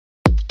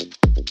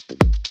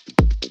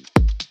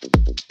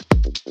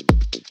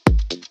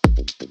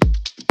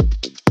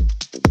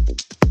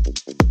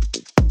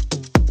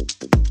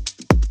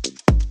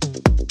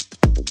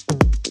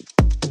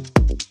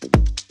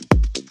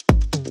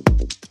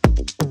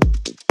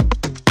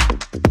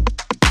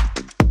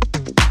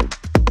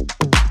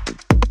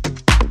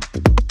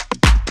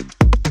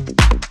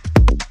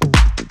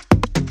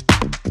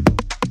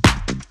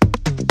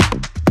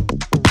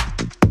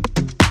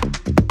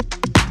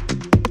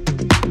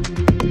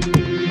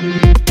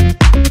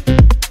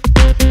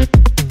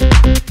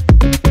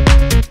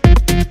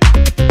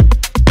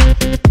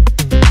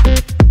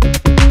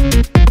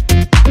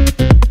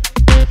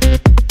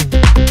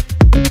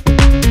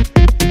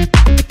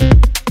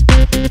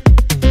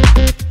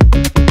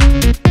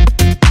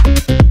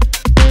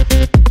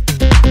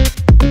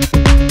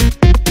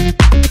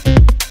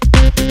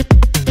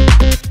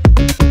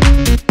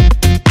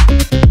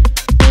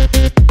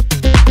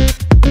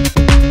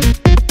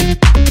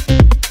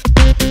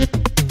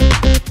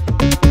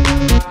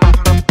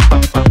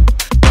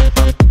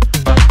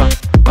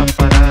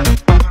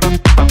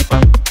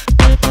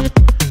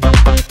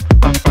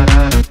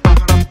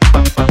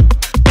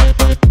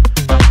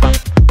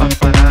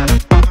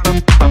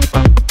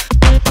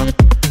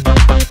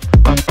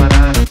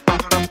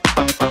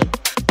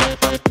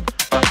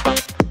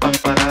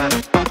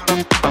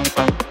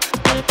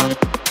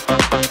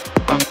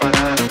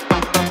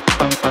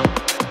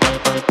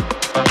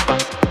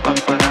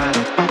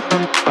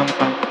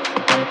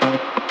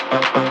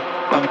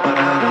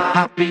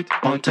heartbeat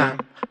on time.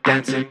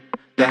 Dancing,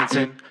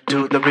 dancing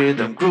to the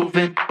rhythm,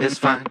 grooving is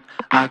fine.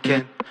 I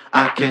can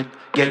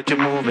get you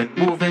moving,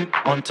 moving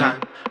on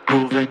time.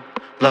 Grooving,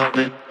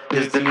 loving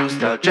is the new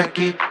style.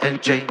 Jackie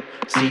and Jane,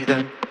 see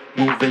them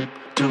moving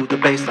to the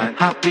baseline.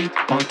 Heartbeat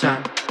on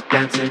time.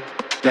 Dancing,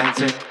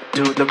 dancing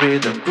to the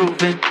rhythm,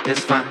 grooving is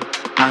fine.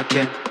 I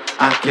can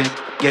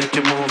get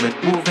you moving,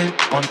 moving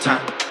on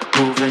time.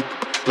 Grooving,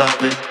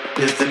 loving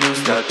is the new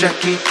style.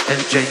 Jackie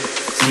and Jane,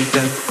 see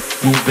them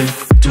moving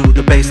to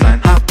the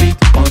baseline. Heartbeat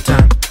on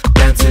time.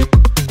 Dancing,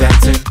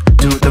 dancing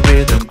to the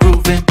rhythm,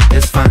 grooving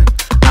is fine.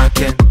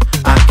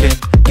 I can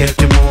get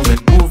you moving,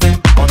 moving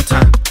on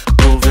time.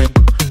 Grooving,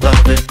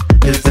 loving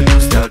is the new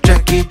style.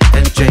 Jackie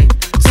and Jane,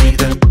 see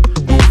them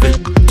moving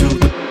to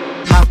the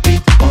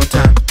heartbeat on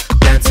time.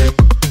 Dancing,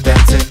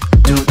 dancing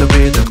to the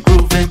rhythm,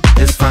 grooving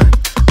is fine.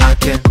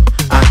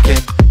 I can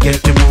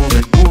get you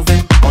moving,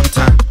 moving on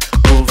time.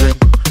 Grooving,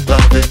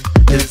 loving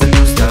is the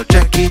new style.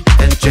 Jackie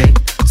and Jane,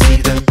 see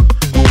them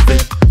moving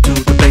to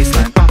the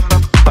baseline.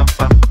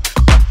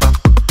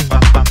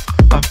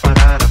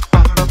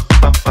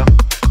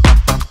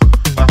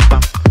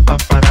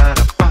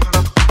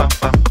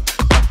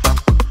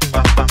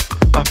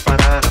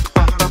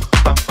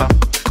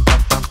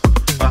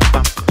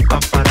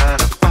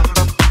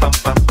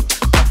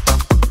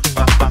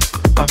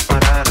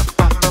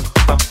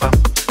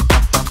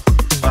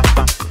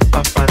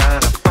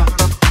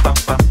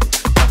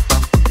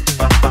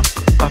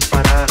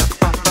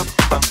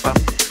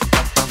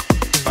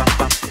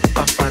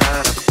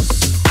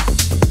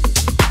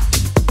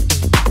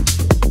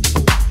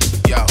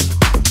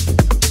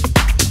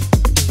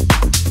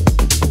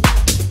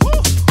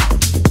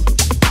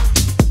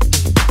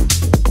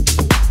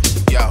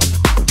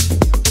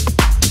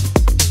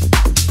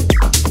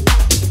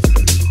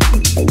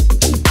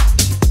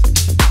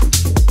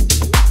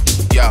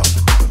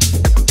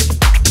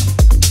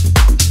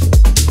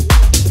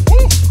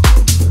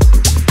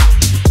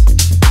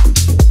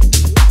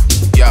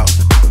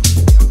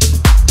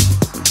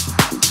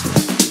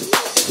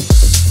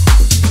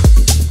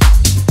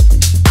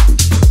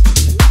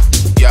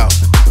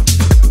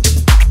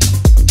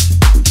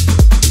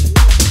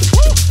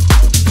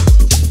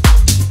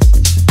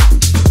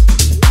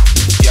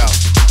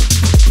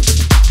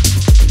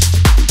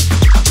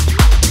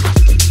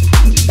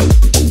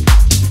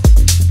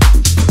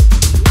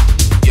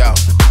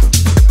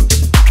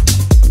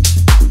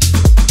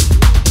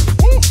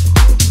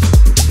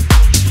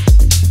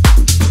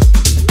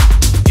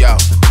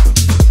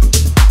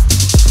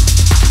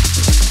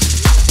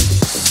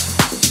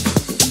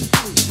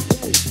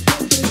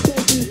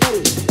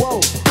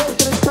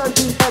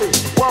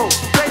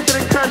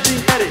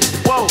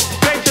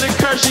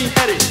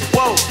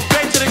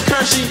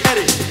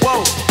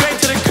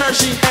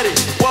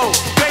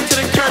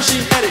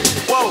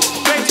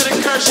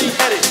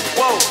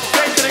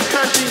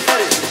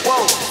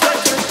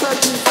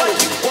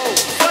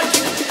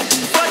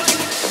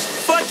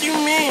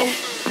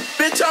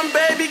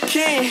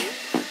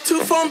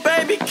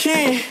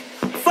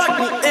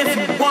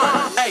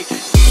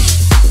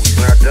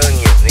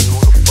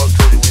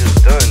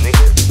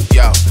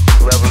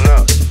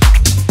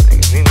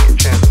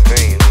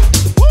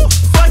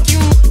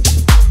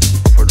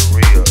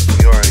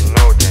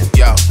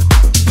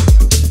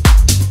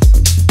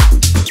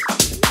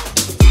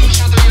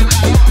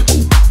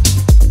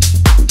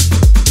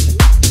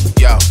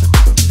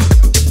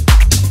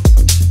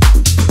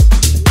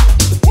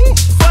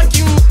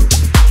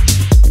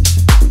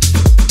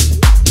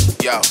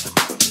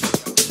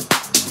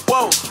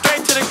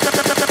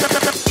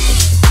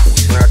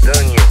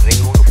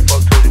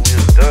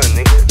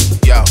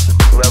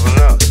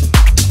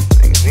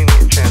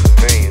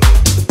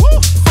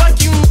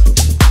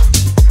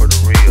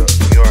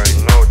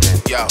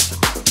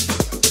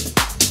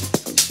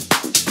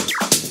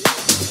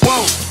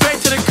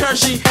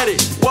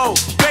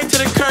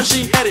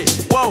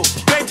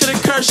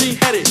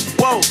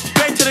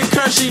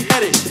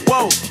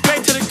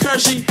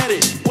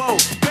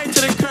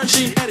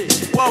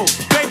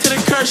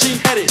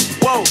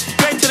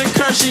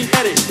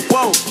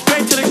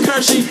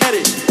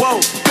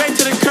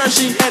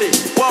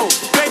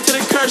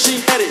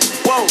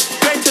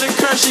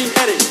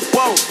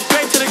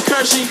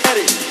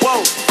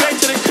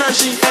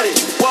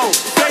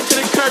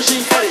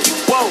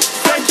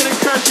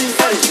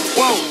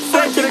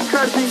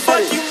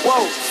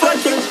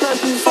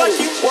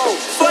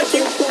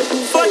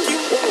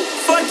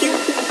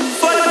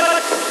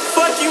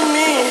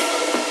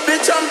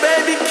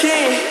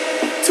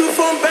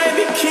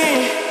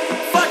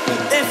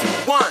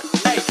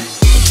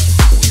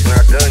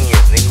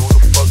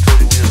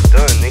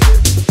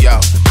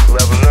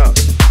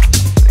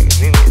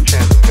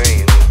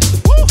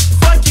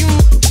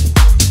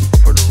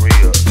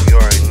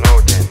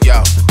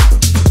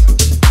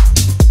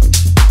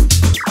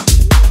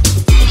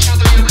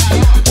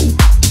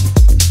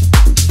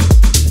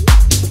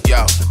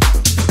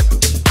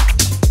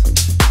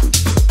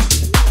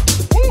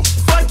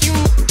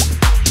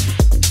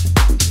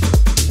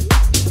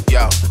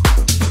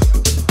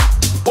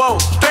 Whoa,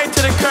 straight to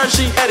to the curb,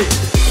 she edit.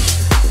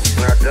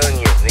 Not done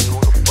yet, nigga. Who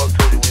the fuck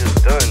told you we was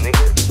done,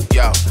 nigga?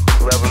 Yo.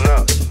 Level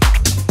up.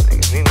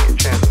 Nigga, meet me in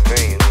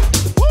Transylvania,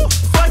 nigga. Woo,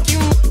 fuck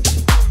you.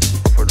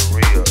 For the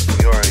real.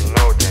 You already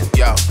know that.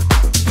 Yo.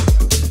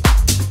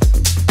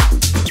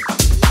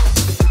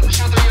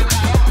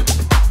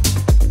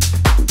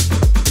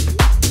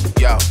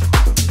 Yo.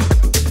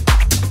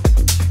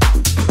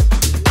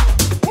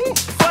 Woo,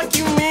 fuck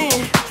you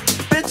mean?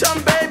 Bitch,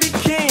 I'm baby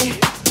king.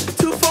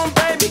 2 phone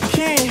baby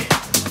king.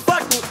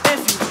 Fuck me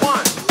if you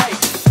want. Hey.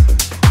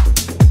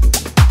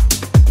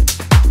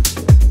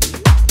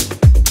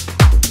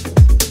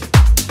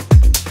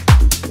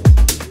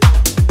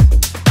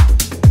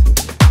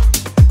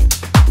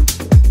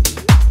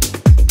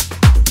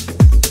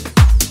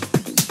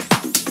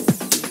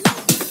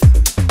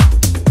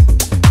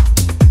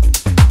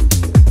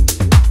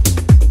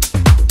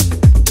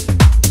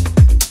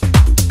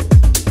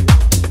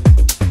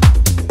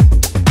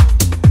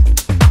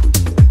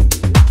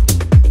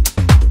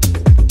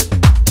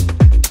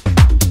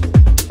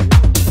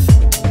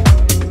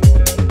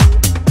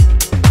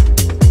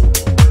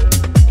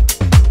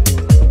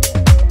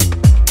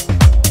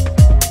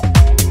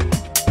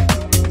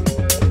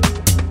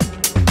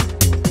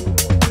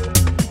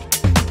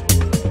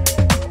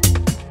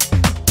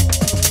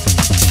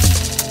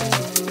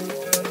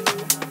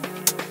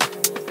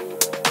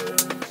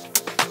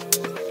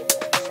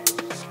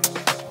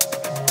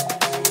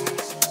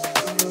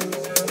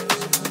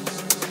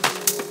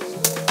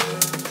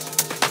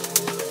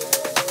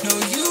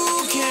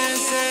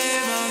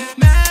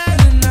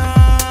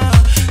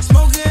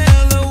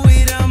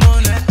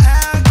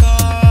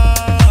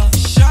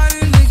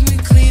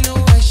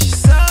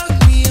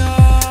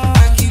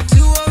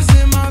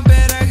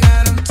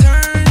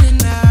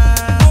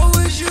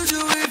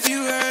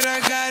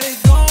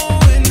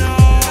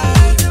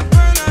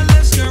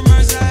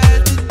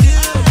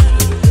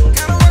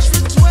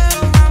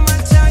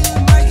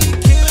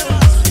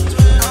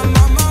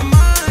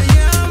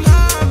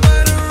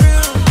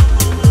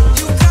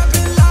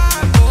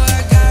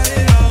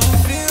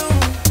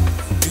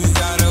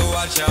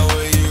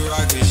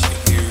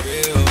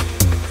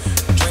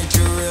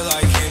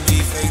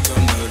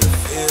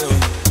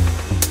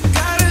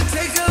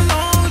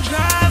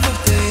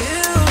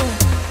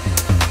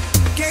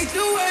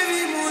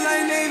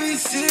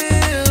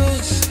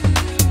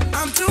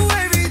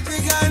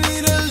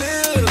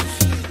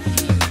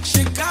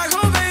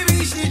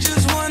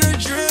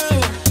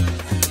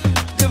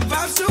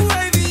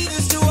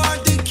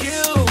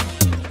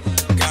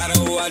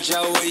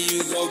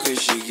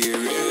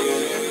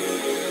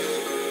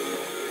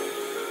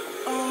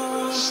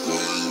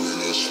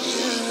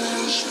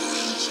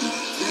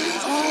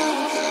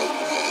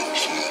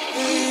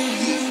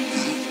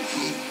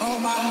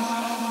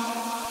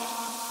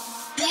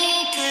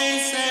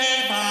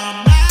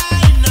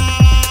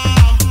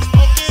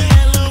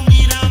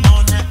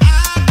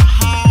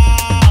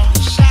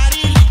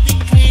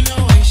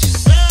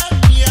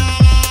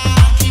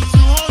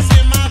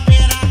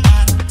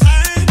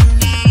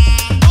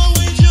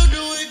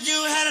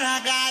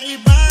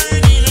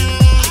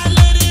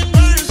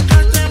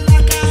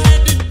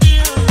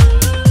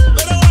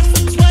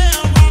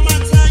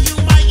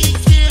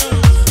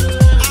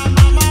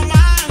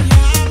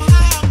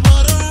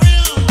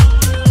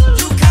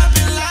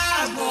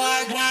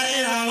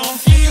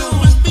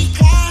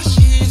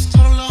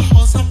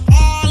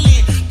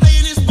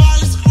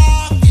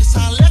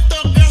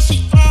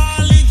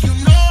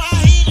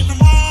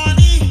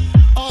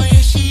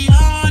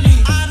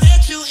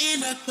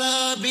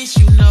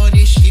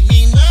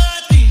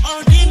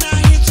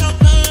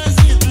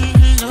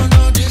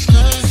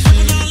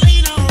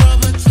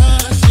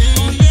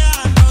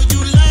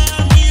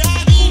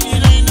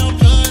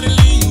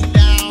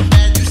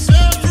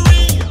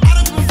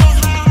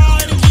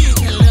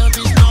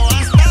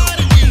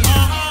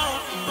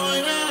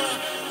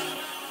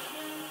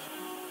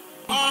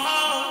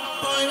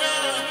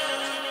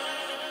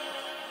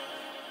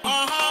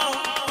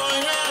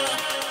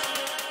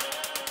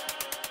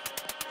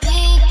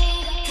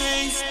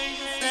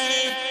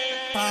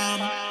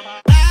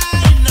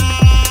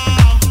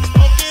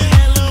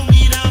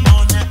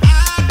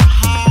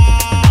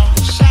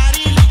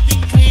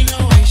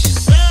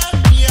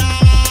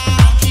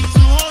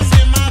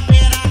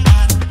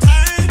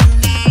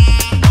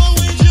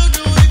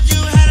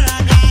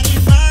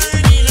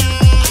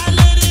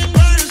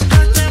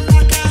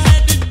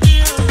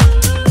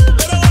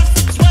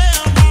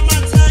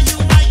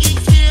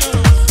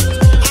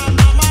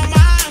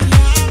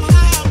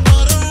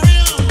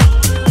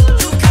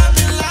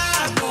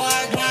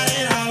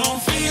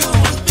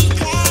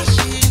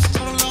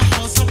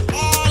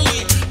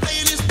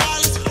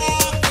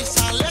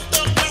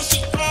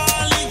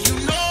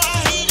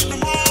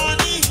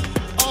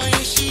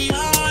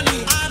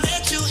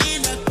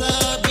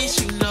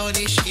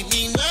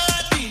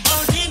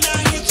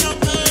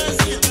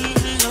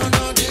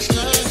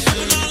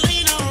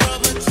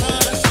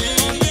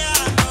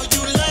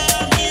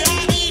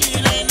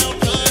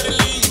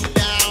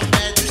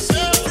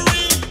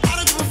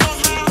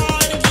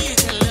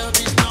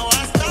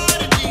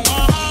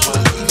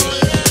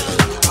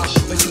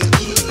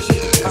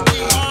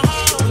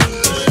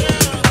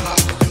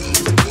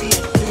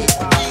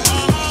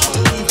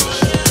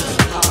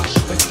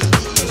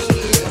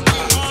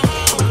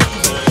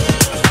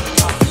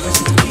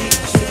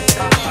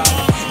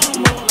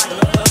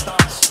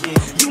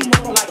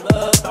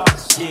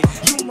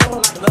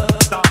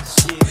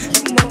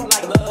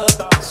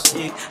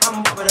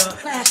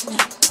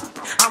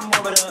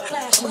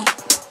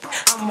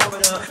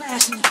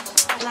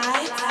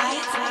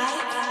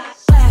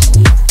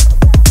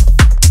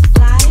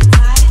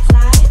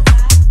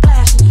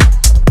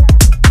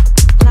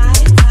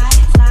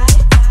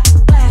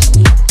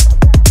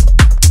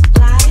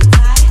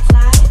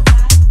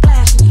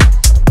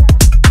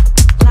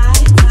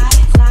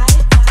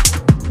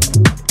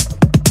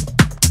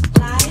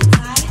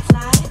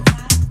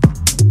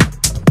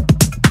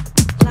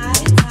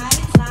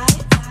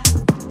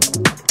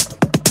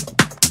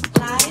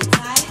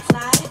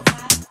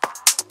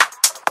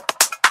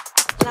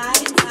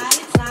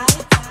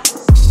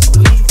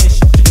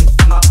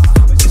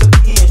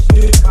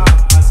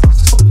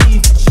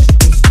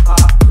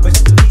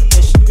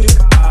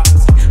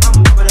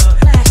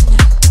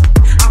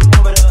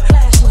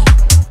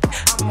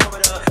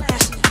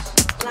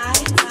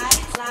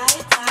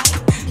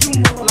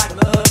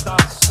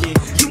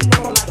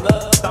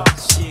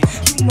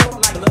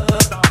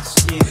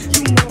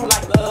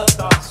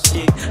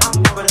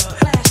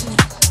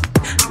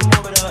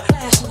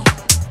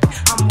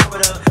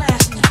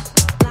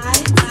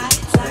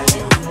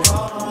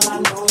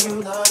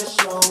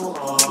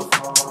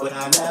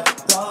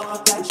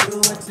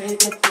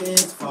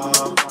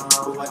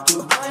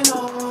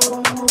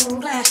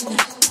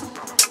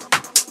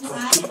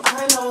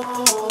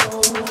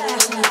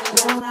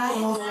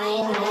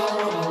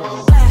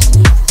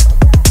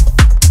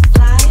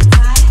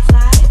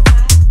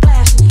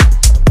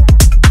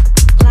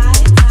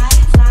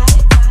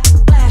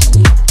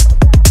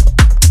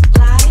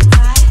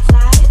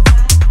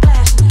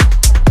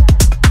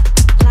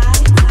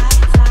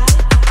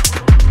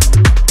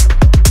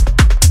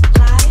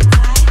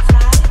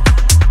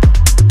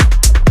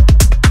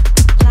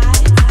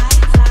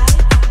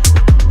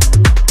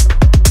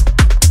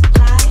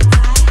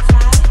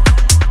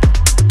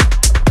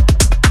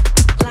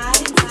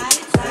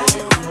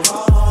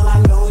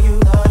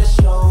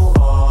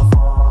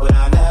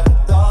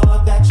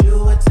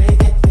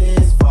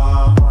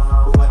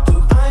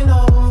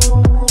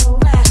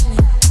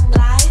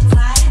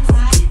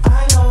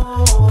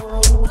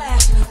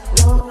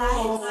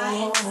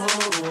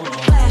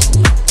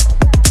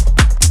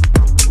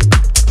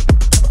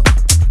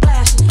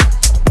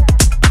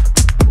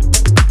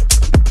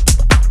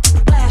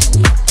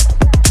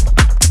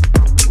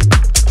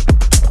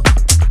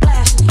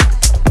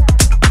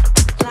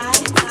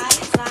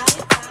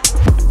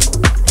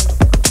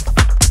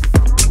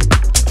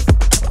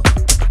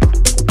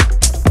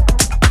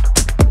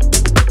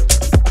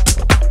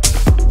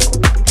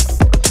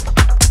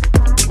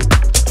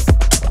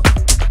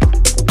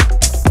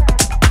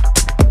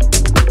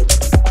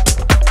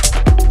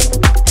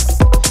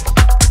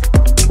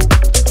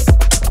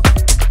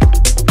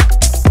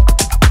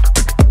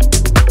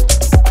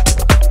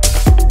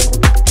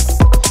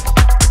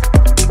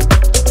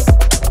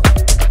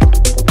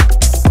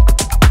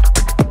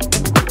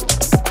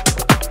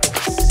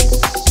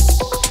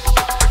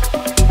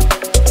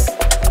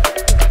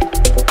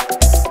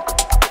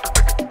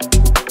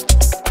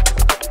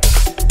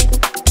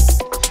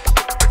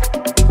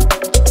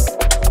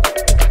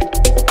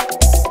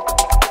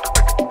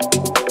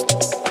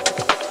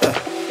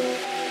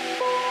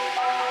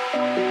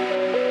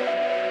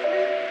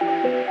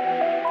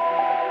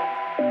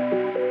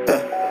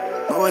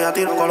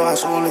 tiro con los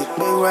azules.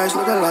 Big Rash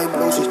looking like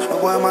Brucey. No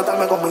pueden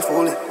matarme con mi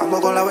fully.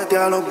 Ando con la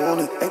bestia de los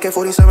Goonies. Es que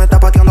Fury se me está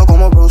pateando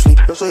como Bruce Lee.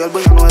 Yo soy el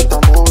villano de esta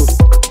movie.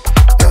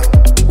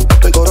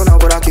 Estoy coronado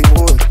por aquí,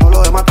 movie. No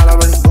lo de matar a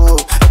very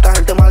good. Esta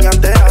gente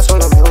maleantea,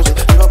 solo music.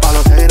 Tiro pa'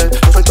 los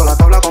haters. Yo soy toda la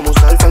tabla como un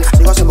surfer.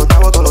 Sigo haciendo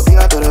chavo todos los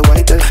días, tú eres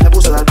waiter. Le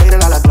puse Darth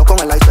Vader a la Glock con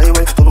el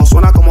lightsaber. Tú no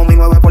suenas como mi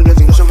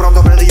 9x10. Yo siempre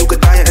ando ready, you can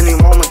die at any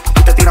moment.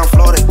 Y te tiran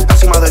flores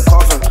encima del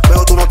coffin.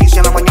 Veo tu noticia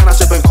en la mañana,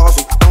 sipping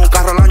coffee. Tengo un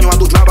carro al año,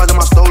 ando driver de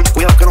my story.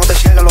 Cuidado que no te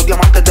lleguen los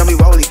diamantes de mi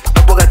rollie.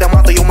 No porque te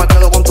mato, yo me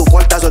quedo con tu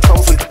puerta as a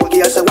trophy. Porque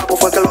ya ese guapo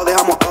fue el que lo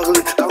dejamos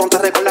ugly. Cabrón, te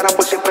recordarán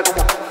por siempre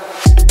como...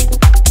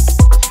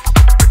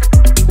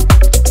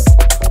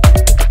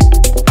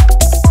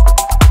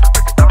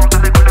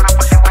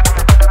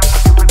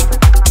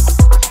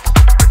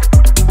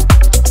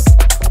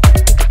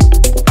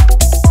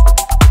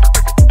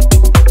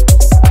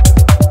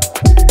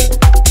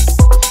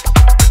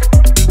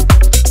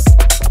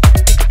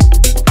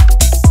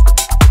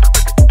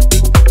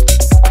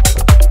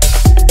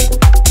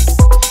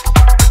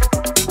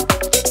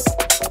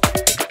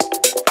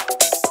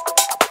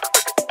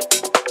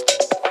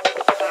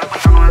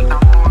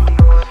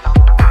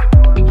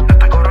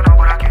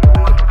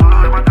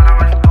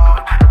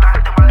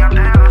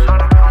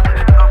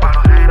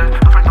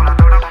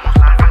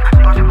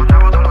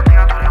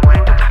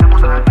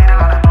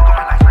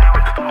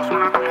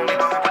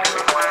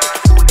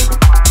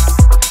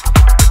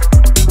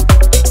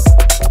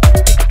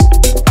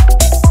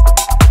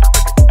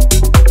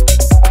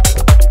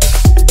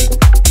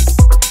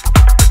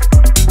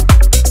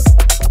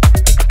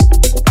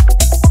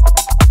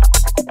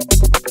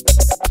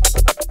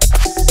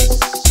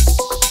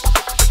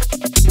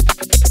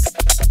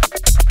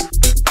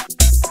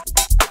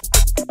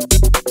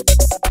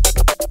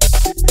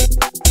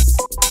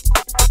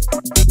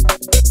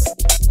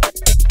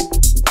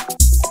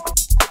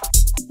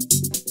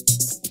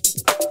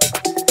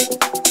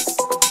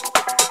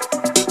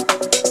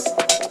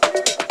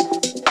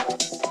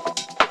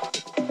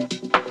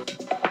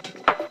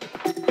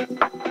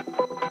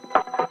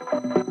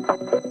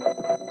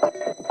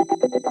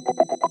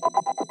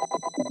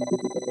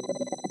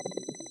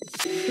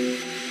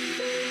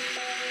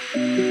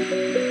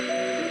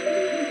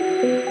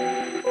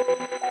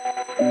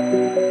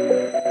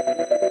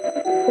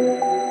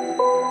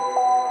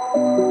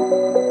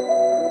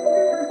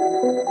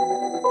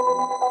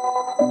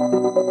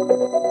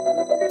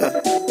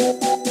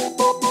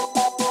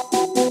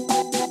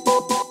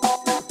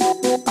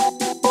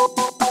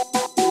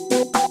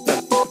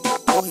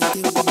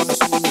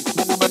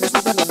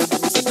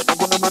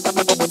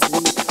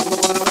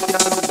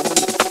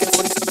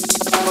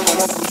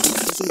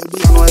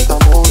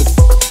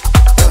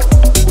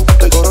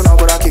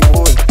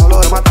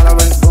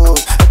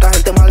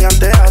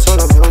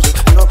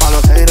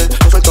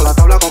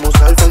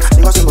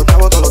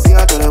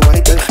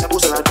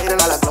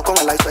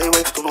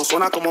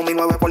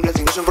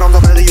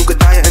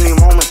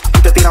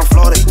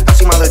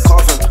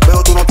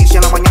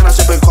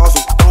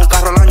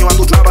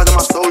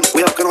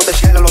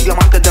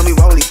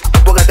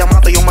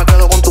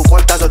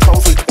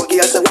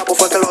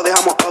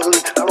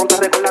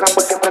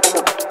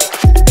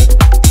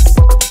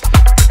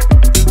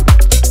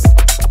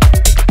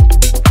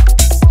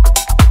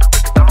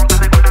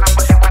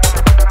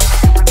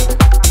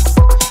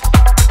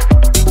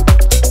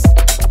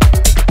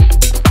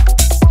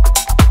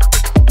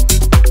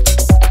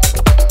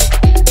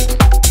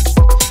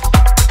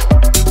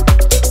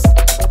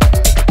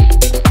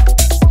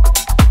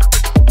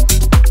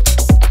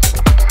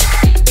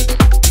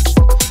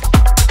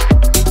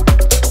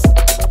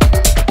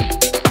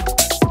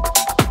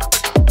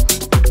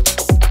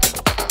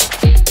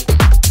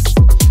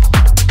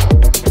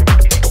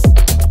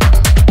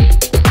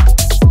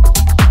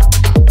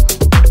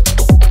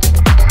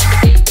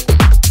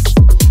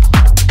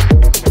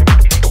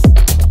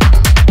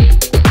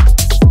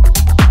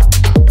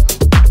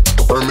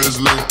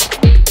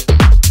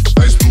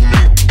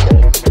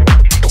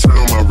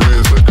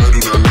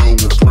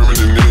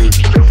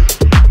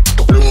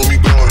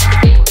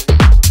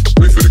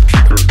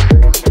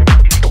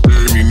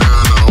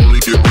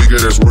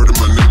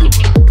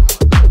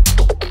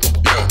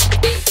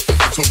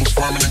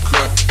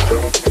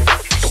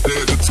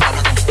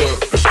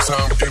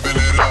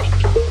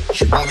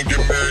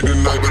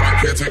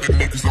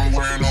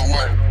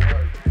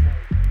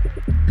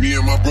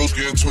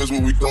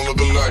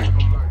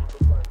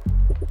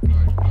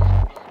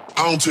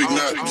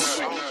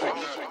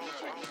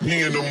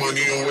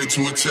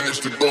 Too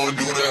attached to go and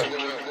do that.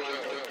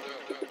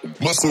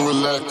 Muscle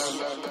relax.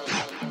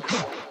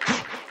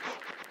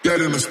 Get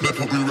in the split,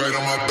 put me right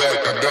on my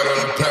back. I gotta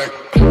unpack.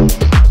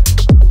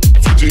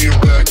 Virginia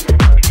back.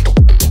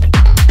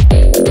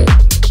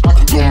 I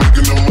could go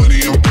making no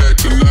money on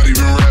back and not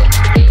even rap.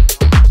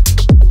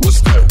 What's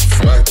that?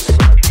 Facts.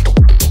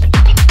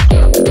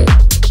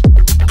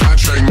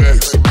 Contract max.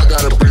 I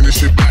gotta bring this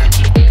shit back.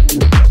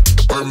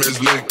 Hermes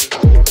link.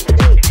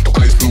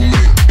 Ice Blue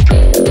Mink.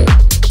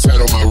 Tat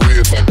on my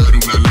ribs, like I do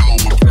not know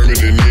what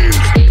permanent is.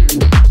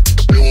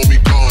 They want me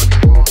gone,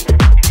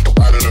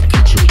 out of the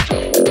picture.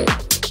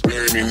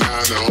 Bury me now,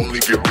 I only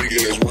get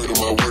bigger as word of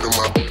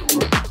my.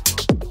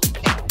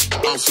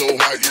 I'm so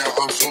hot,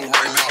 yeah, I'm so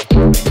right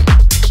now.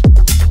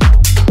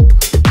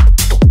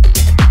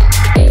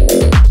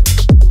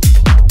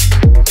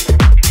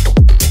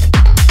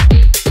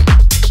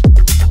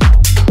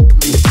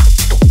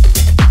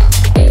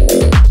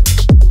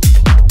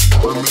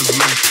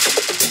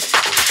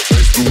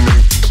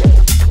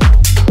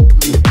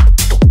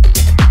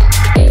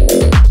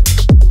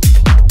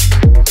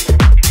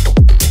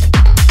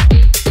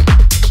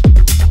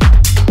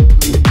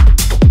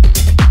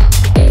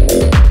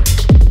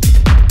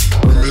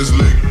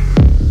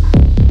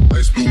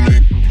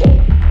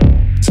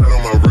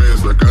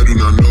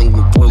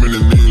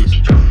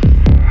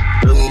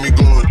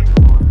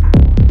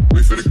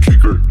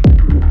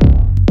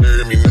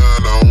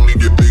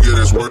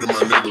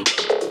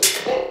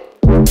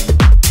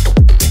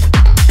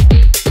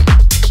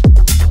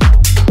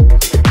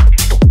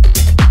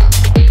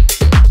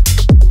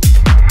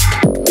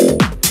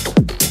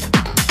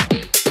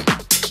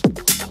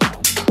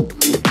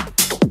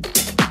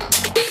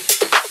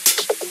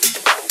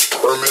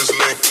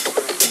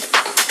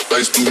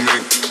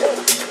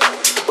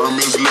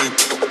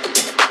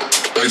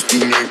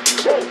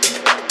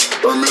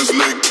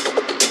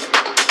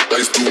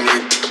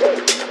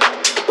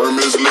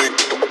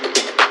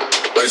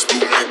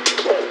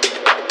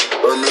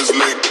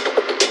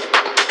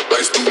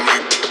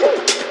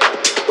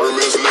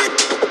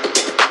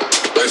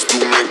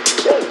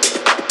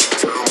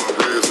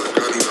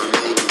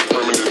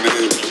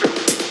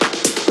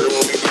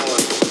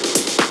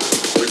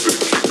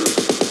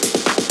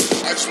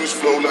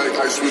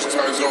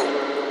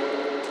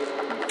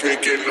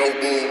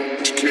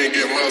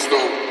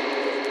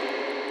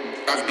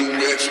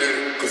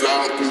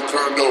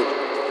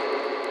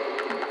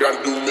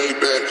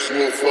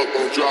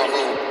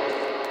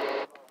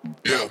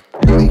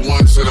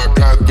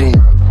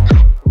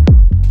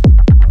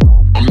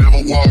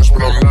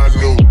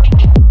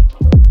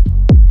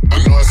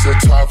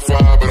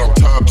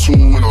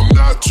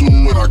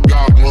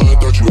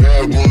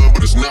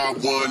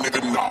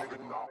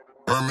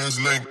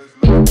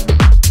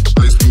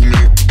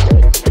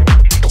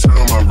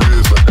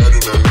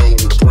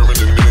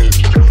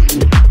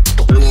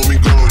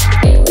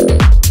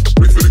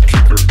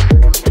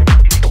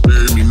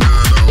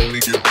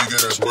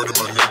 Word of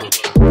my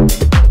nigga.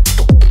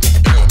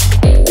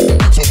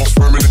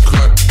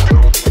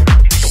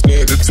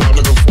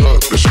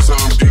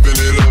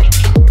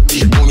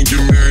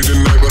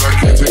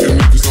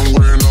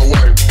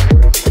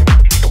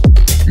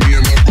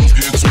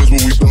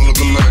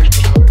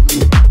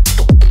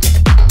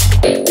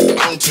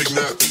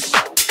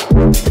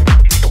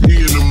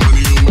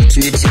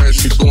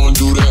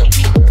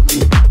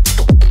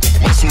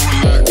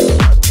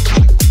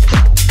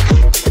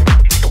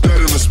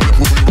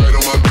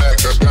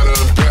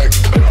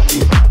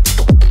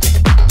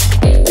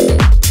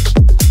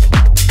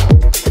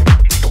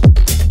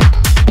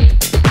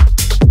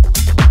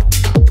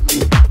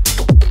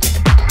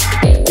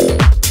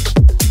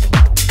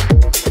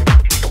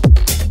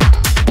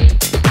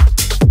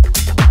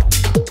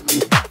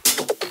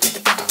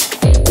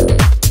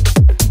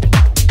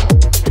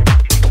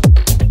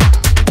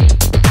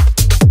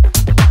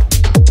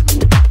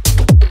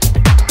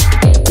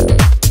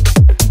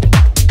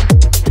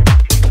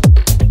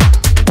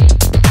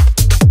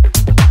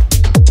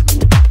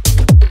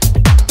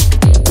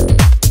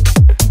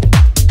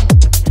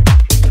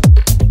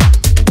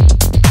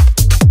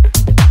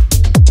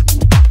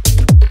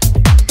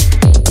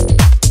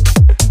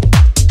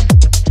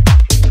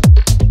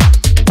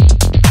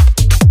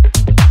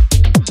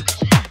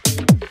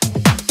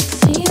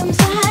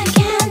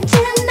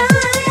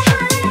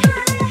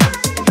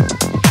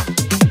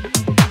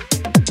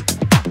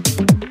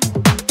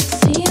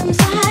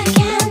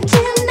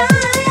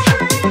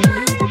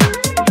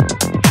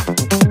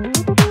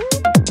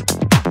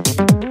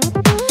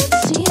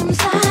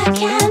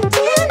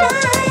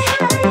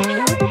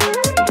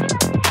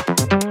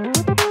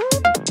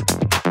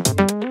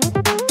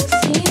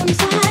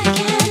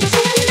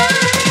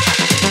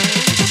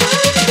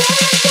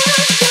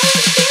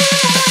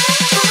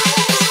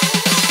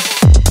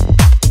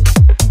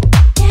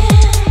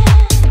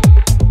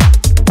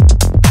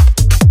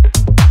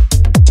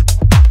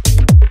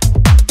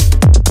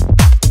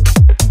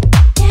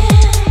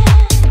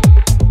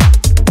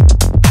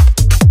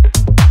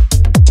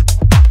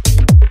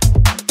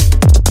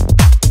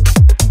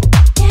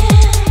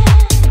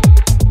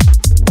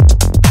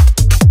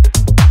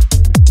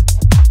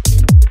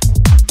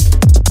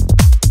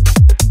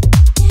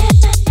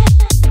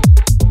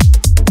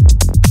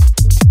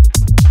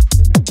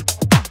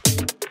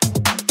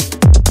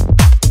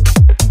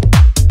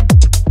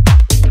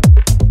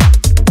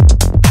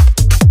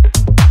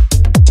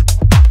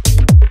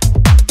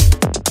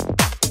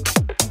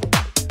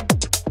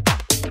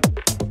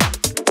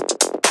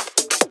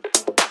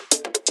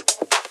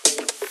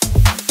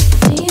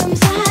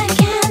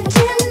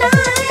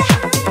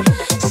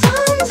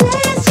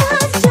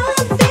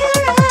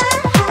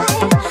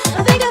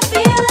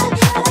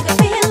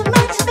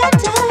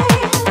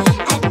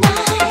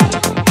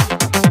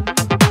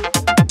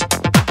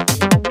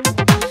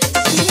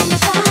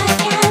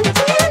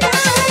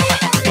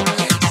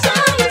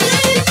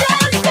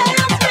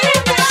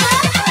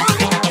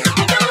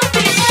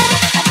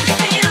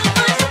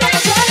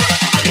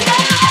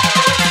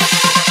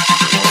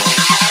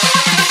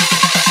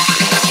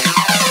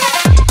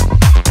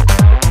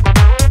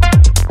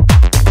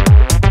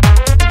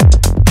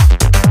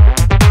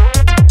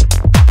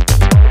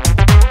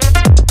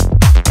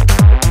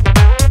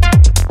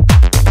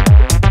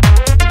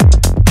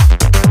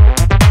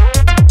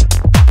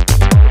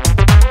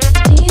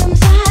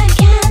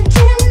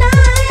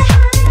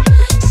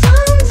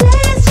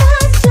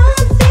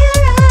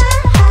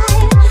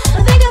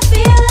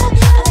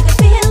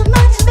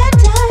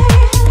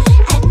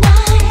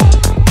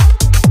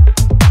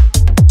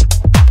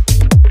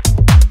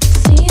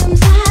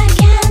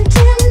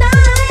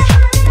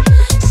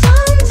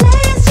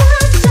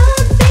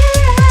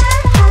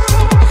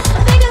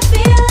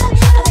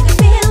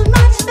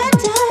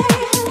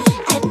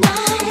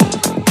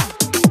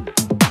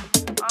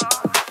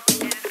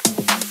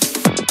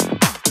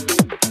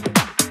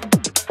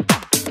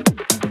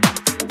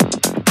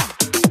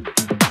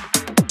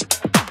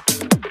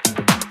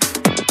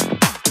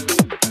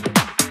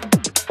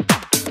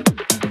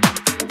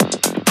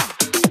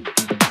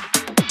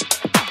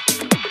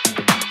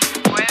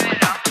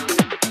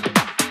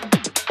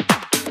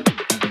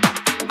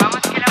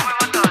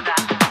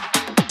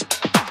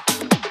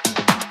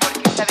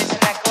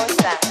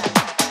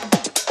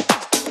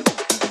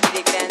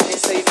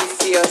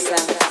 Viciosa.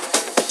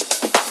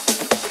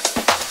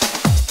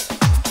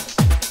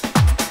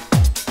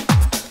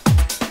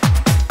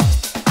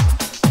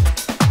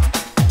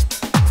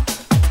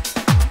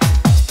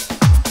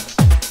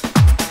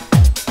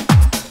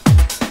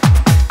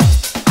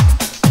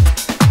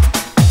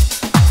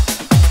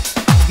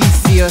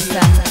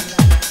 Viciosa,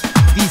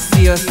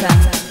 viciosa,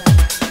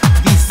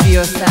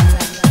 viciosa,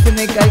 se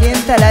me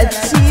calienta la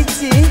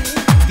chichi.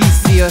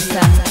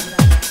 Viciosa,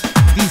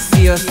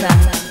 viciosa,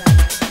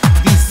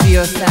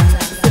 viciosa,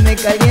 se me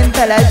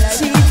calienta la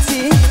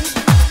chichi.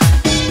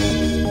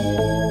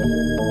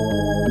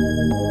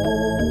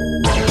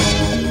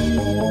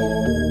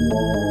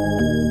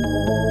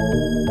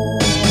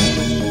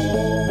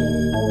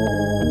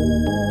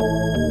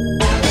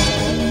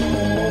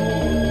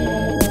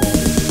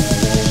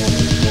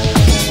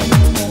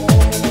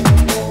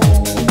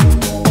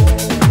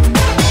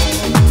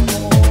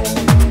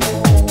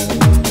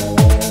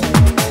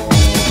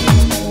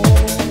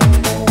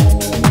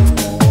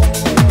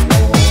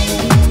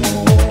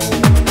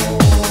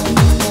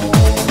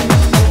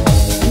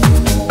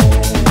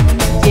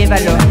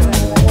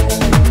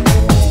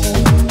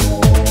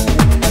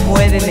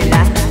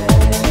 Muévemela.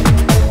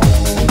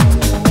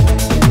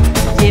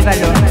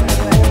 Llévalo.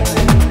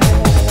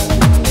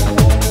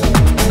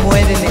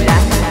 Muévemela.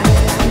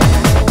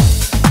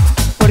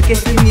 Porque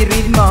este es mi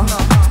ritmo.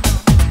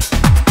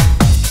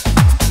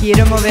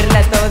 Quiero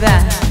moverla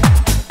toda.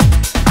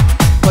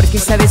 Porque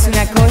sabes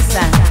una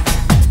cosa.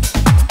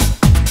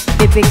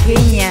 De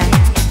pequeña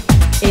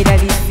era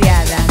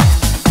viciada.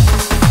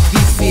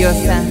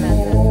 Viciosa.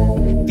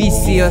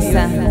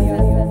 Viciosa,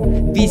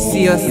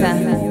 viciosa,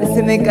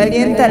 se me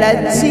calienta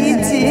la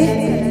chichi.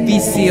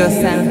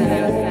 Viciosa,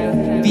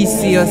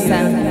 viciosa,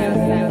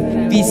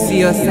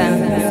 viciosa,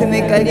 se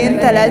me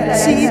calienta la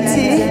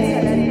chichi.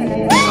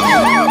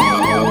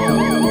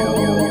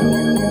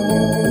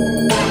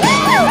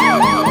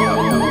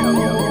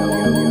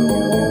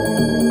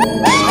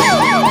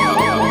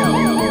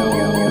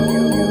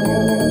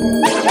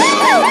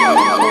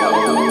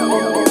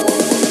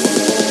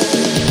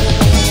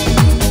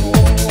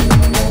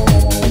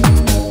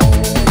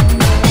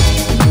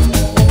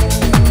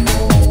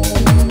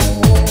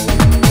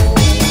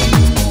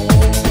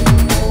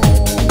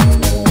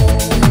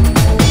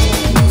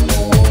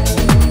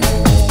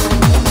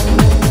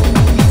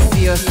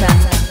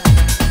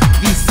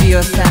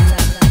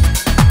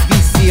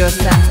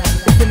 Viciosa,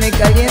 se me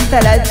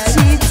calienta la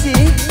chichi.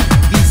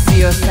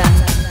 Viciosa,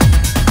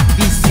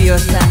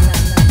 viciosa,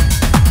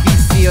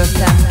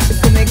 viciosa,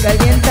 se me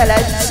calienta la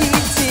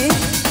chichi.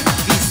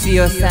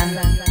 Viciosa,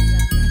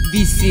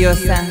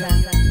 viciosa,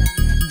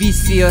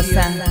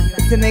 viciosa,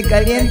 se me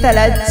calienta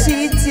la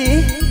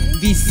chichi.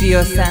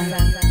 Viciosa,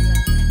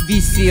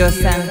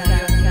 viciosa,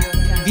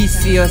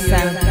 viciosa,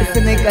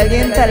 se me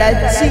calienta la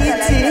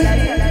chichi.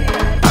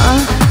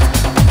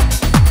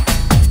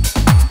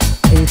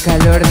 El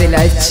calor de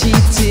la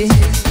chichi.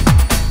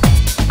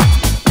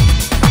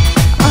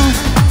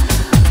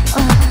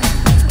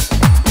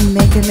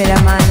 Méteme la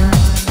mano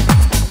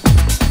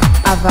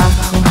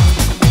abajo.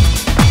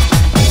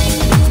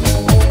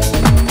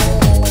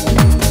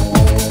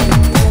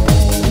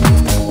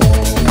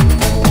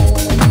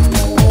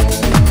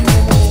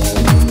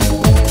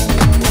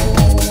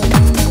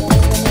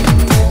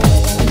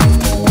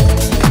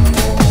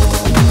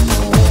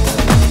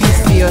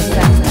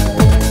 Viciosa,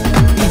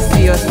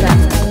 viciosa,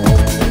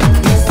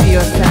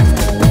 viciosa,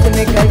 se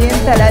me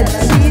calienta la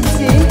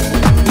chichi.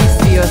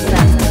 Viciosa,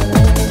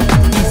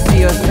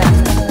 viciosa,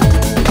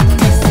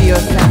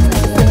 viciosa,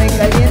 se me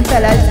calienta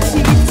la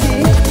chichi.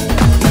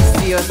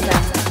 Viciosa,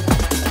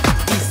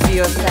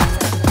 viciosa,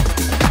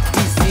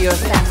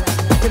 viciosa,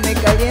 se me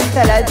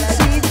calienta la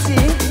chichi.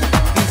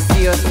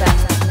 Viciosa,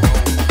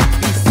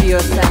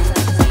 viciosa,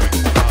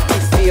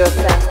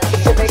 viciosa,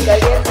 se me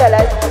calienta la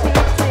chichi.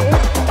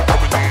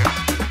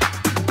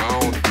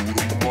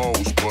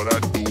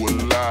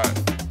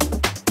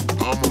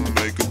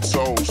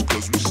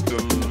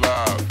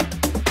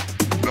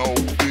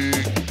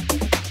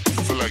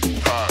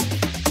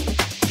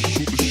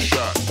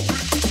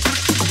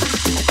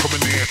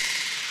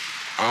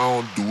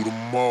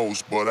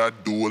 But I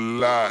do a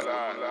lot.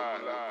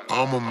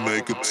 I'ma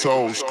make a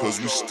toast, cause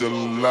we still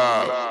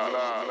alive.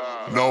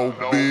 No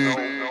big,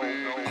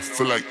 I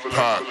feel like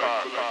Pac.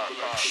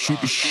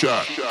 Shoot a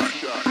shot.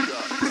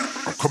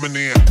 I'm coming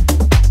in.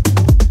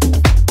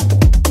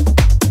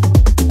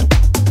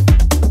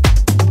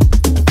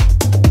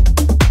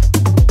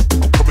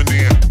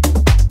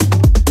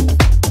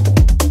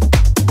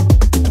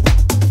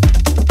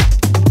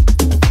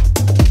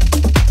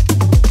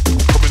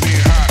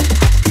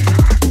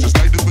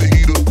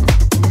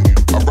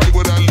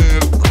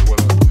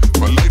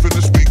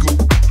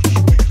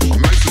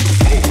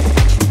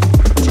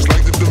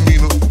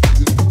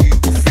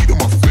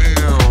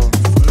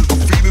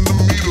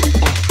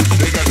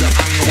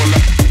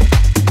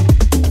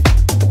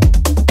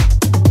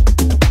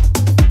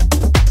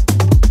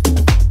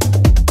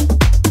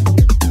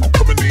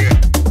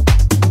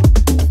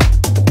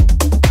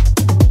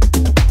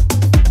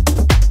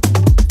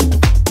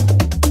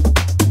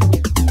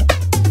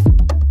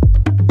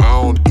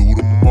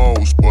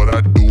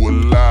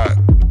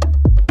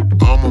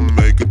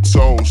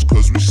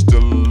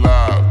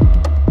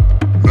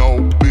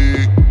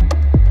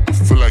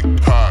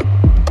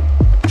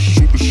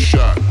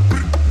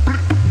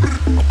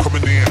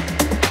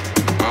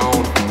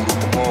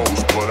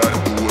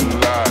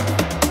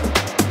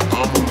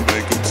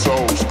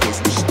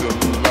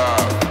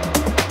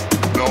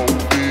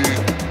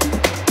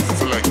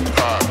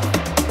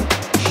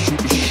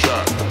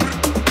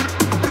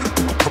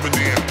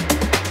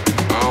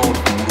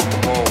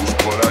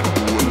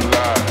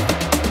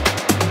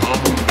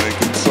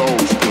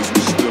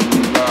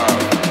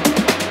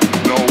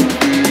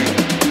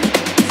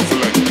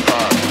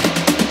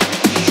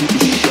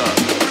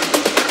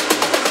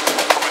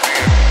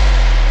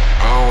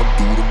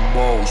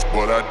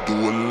 but I do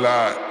a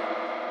lot.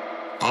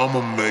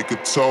 I'ma make a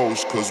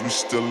toast, cause we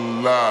still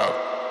alive.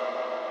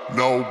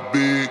 No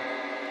big,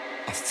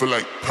 I feel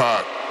like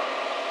Pac.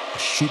 I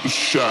shoot a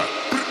shot.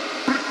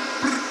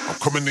 I'm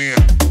coming in.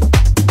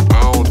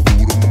 I don't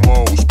do the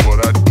most,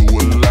 but I do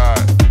a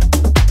lot.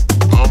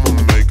 I'ma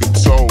make a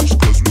toast,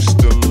 cause we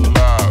still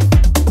alive.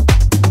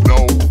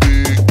 No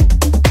big,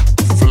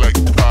 I feel like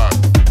Pac.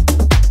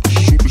 I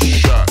shoot a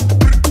shot.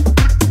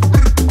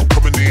 I'm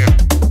coming in.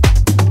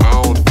 I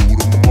don't do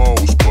the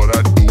most, but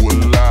I do a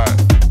lot.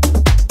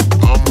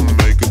 I'ma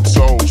make a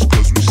toast,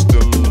 cause we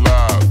still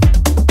alive.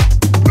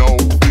 No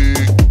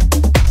big,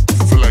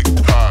 I feel like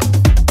Pac.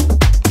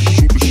 I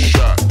shoot a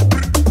shot.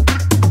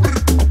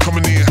 I'm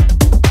coming in.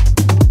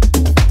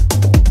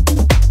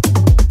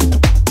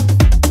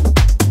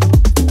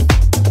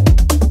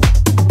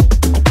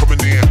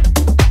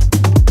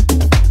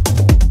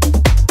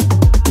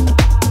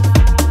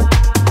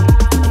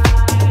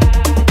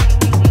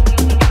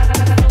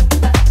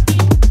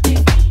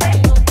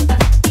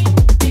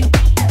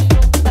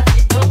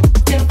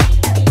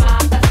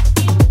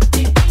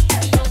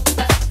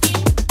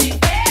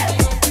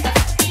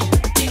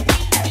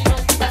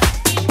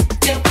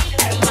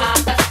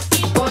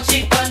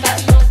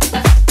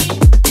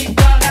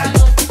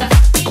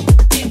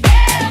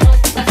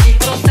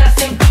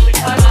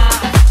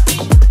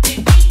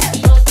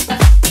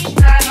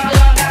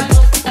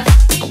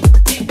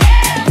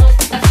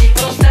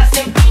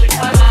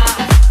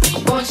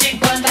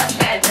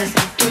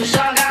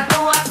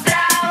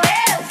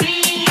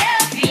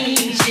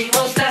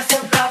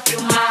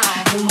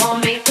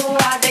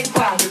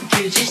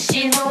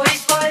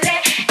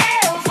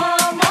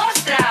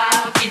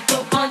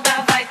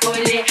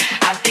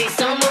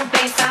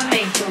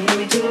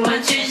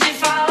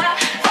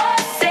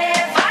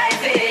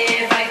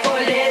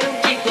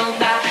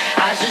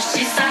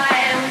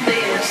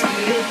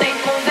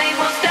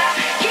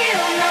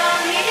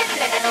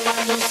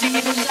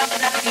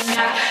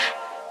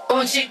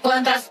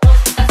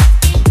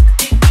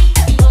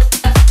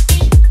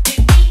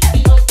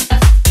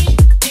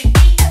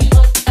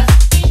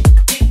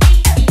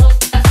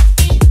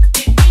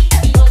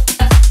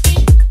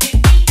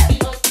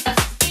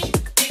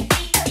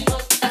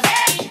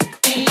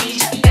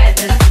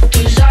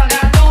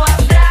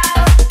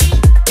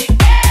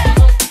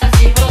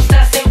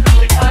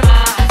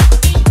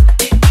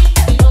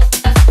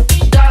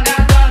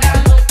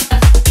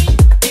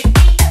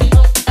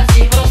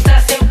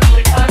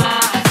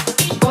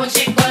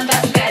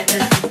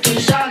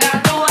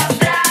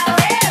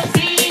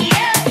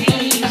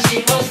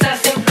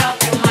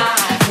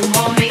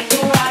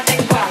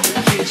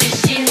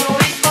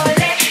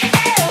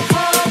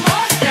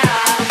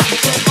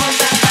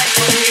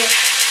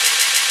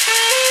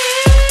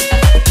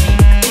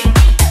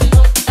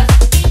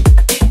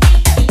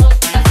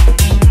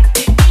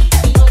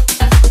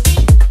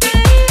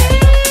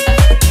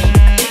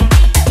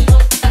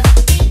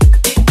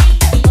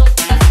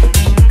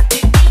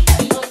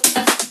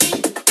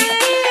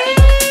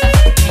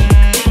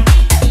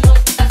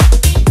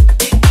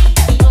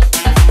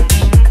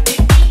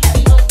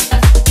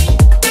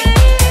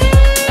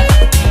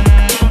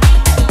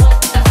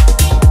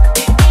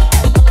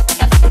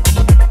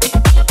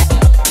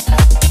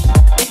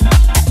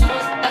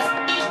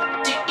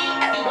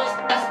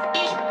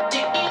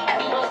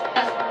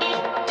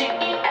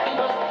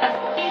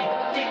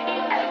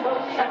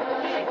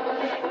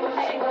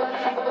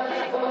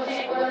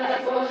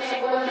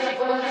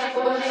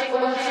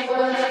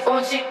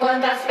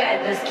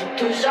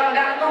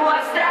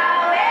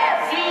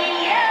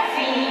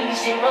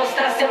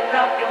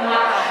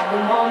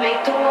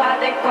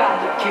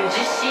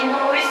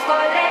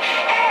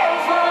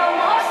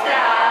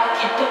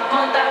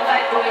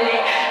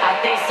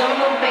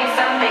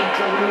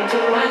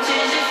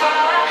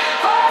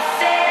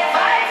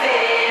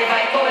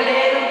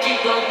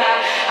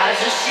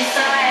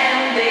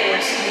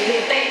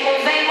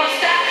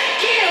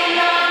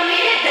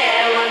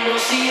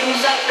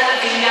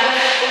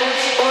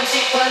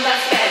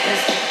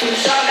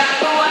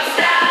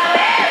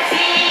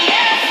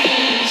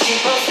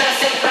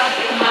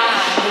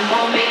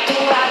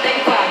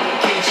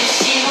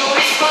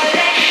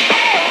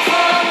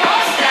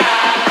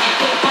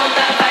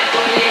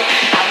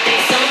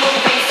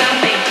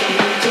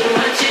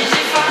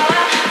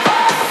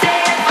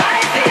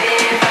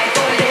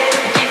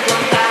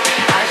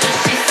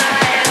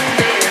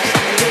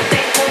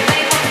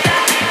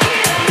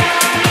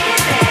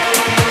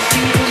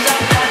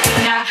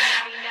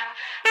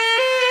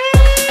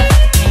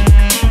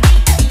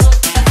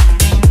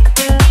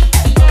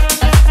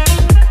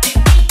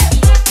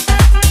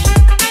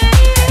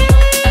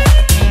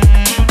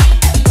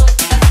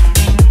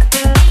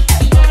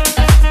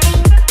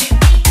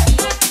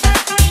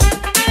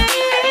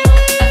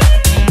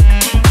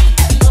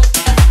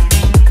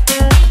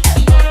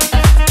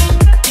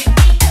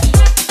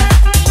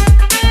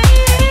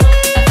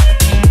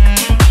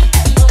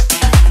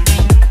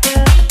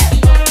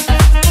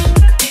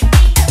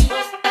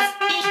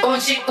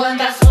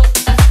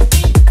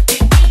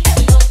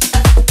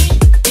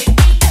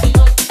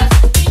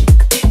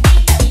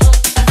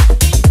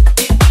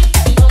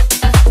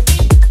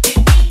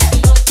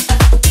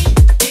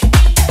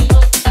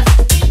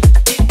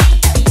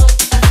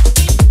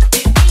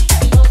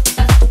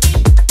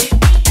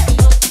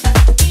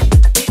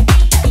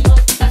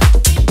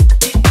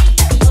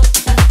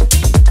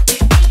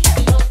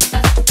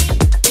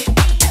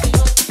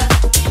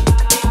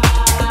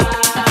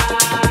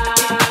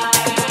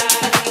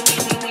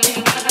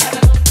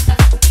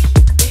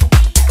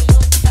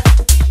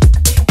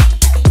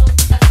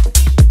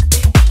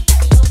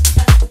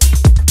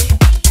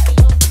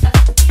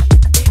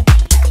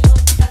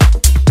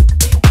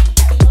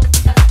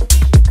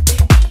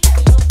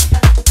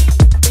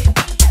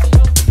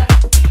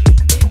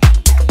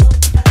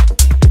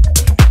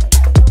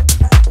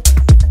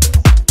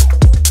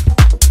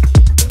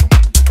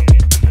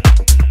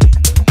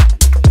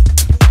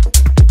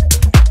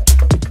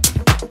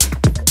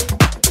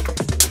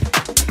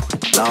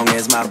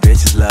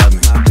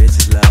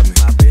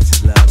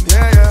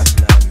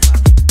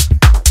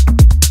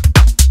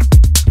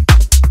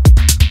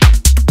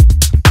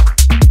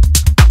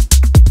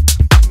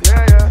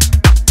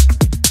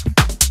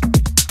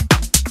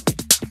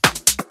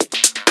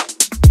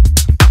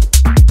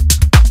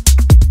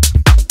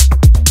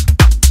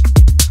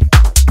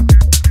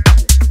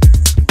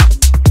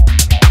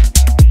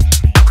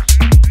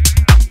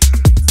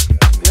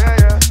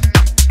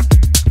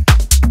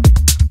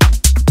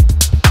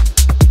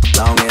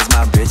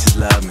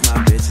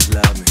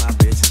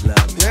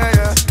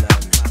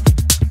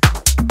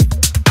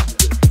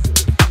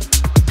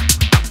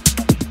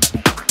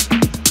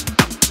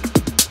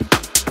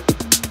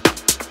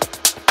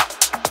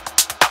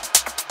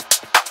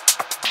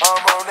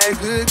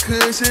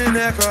 wishing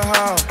that could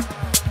haul.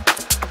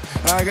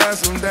 I got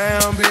some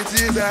damn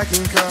bitches I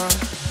can call.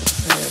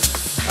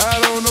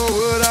 I don't know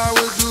what I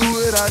would do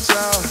without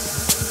y'all.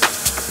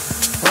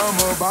 From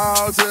a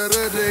ball to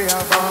the day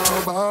I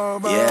fall.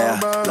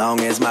 Yeah,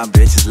 long as my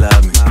bitches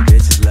love me. My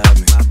bitches love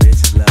me. My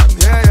bitches love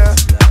me. Yeah, yeah.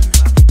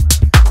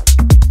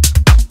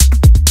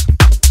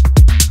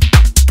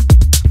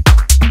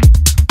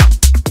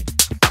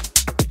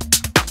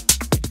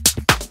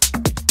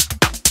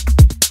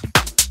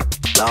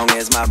 Long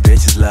as my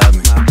bitches love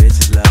me. My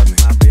bitches love me.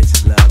 My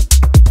bitches love me.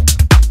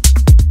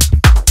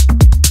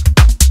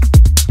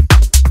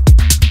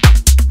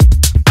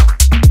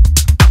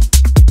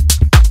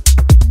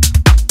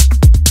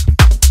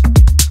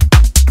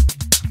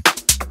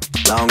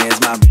 Long as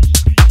my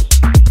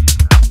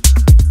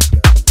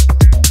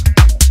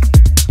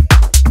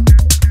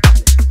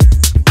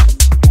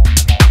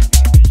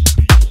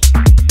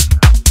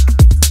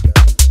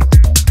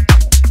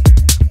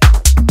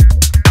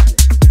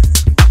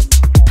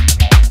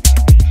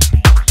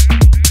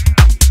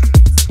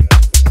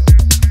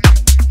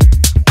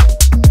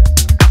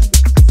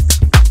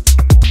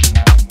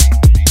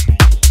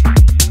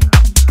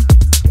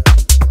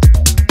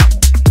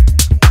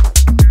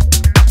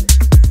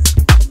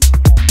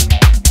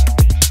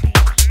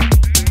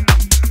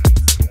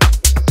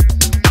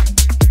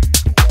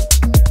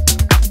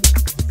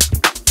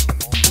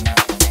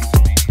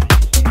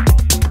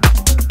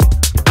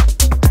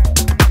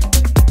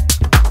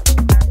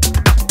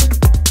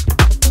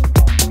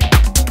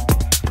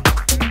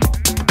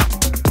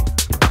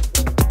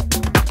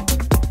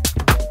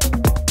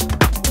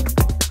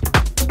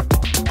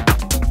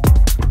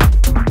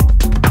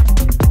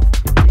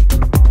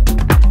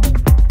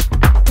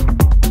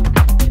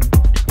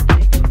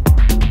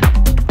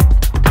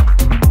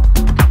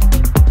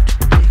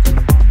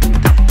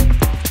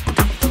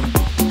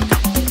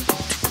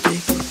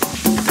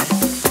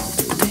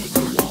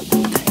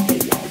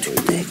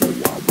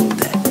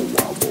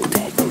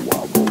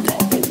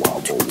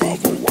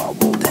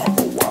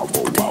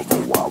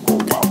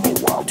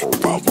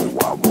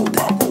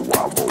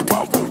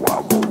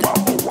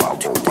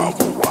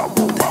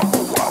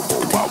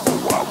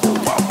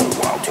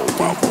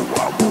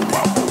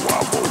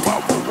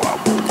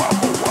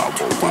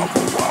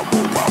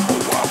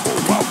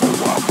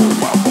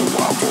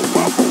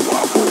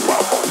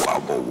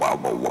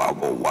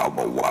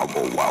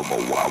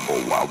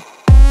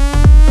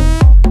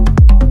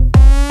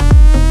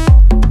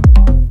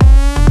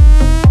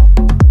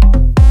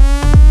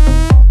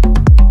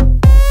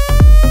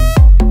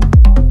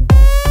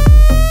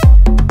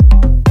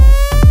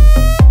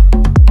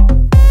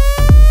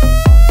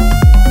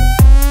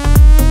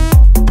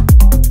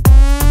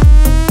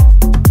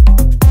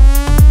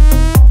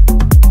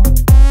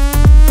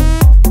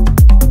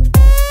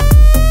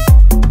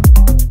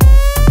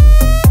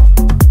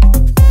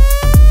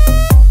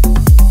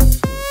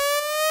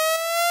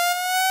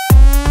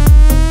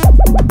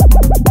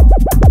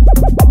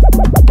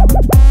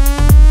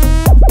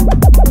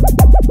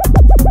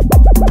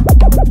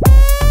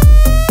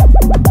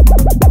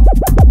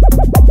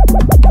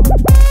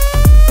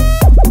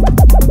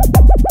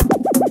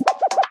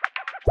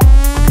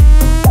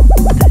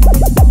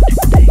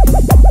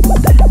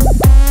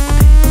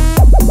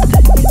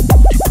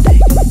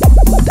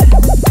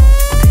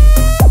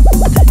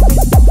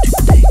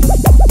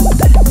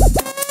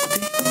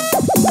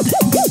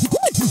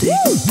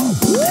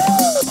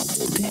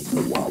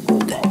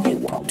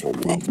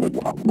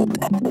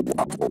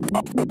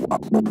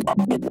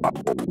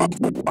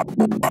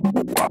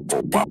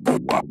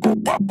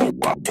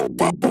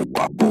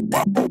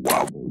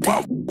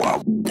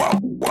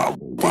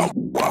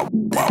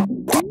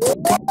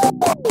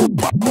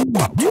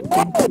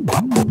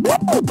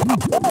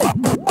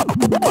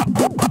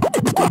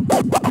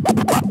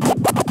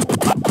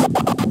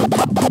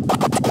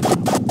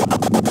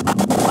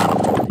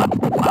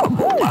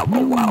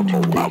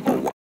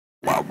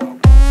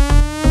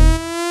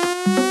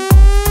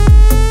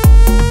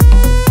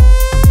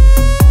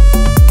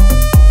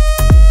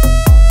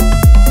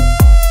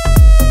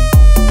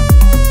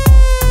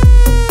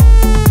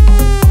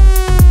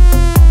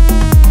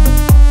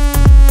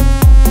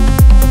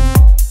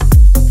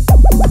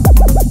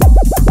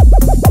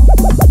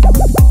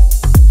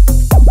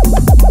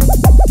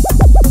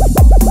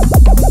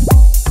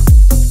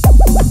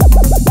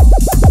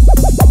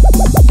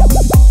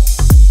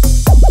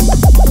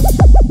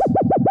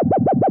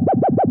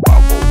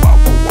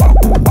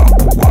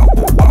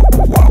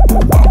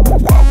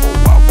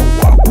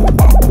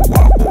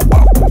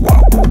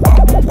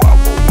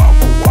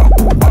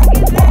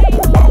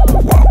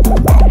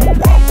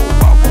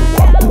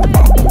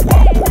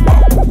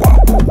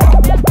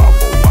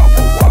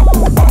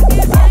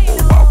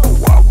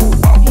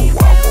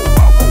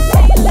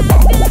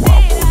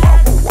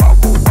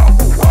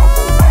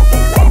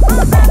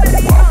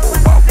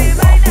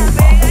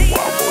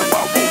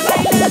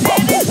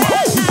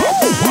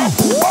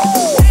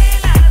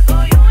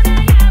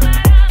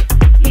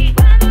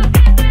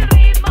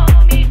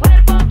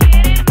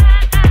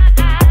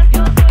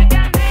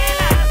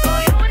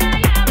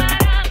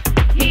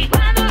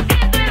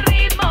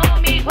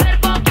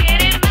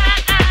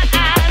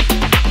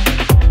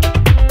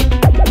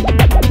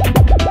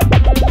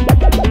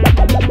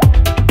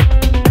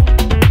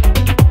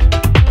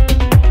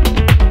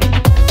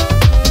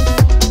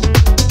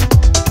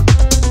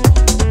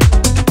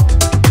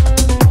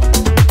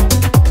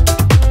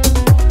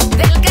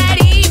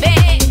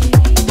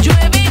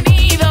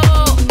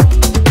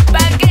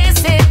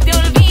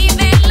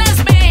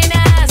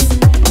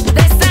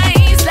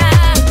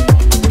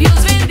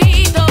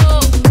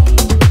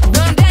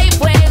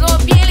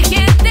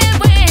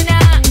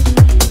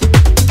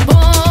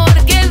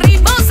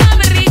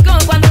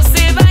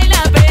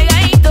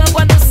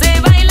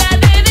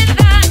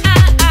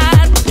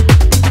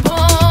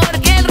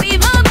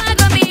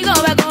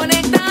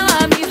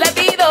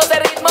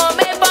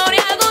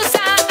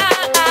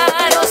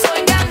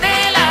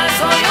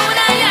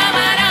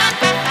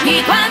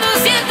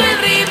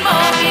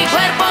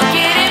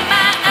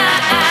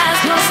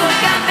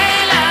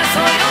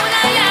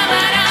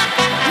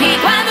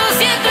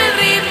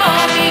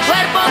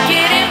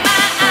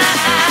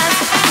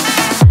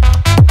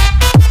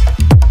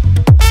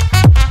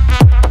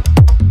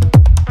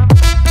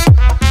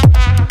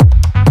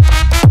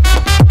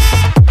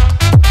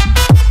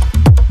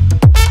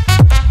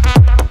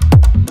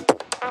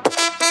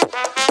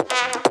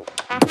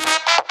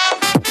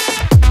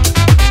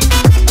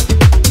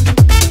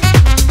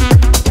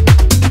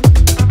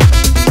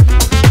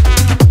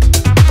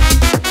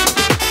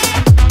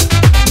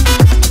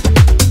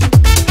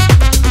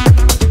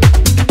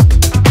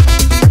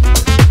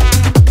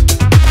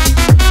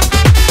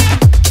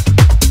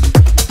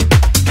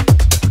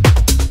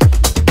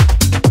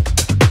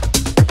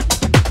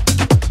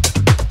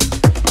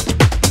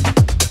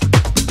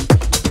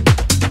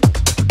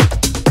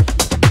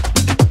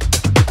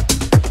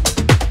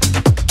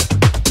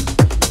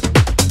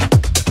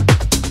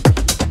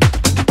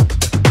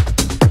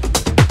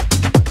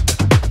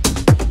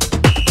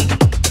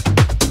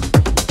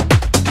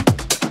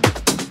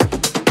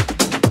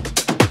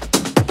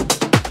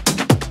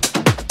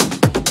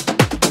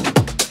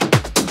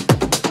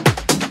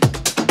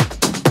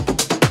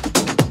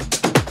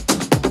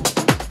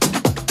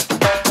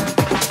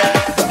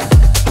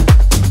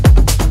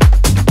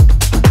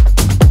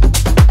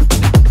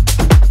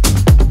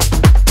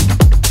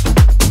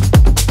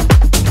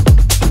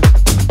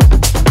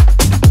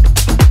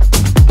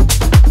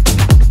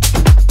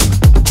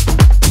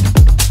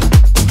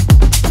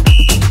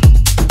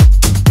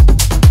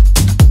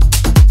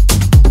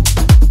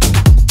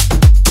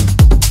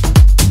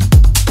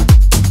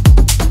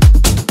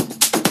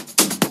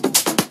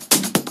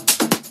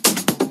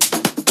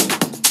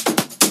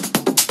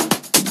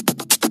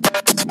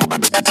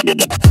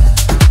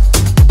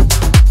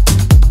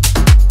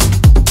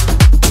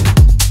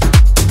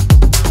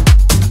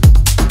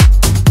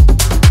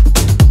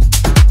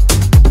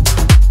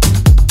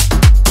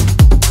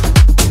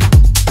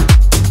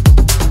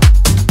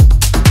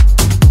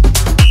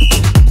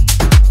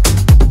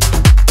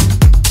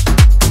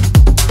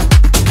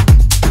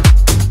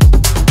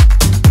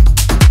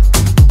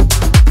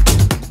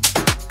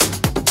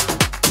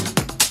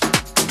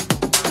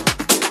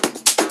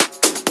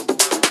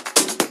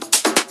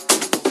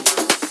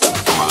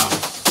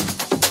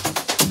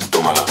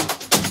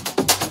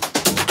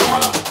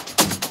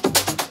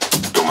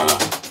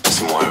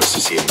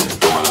siente,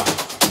 tómala.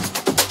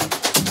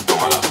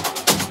 Tómala.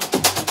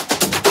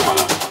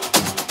 Tómala.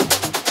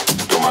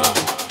 Tómala.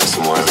 Se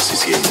mueve, se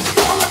siente.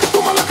 Tómala, que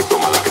tómala, que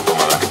tómala, que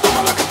tómala, que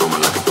tómala, que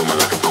tómala, que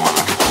tómala, que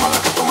tómala, que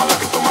tómala, que tómala,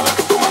 que tómala,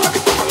 que tómala, que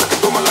tómala, que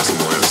tómala, se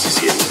mueve, se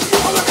siente.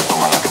 Tómala, que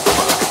tómala, que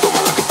tómala, que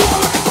tómala, que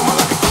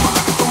tómala, que tómala, que tómala, que tómala, que tómala,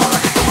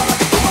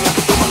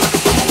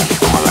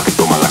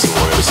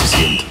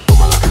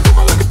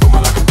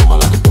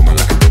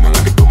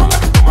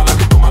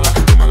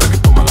 que tómala, que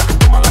tómala,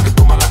 que tómala,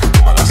 que tómala, que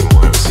tómala, se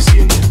mueve, se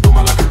siente.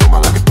 Tómala, que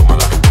tómala, que tómala, que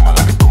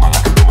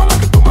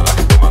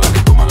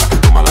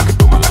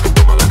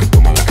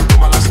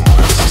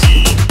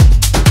tómala,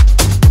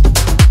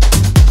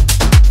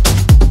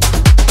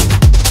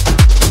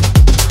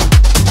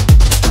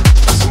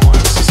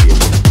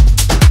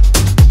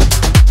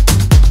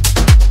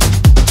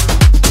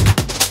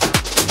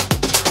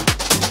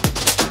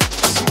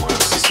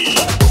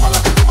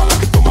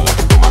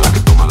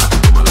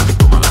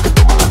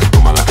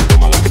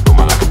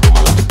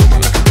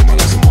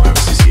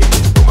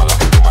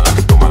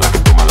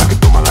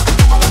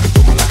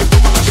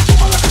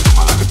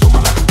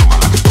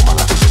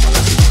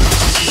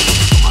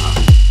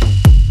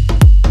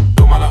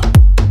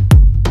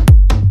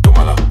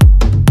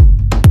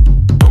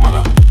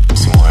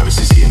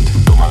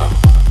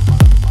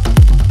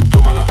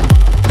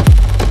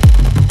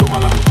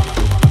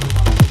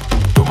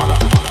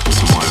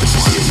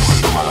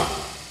 tómala, que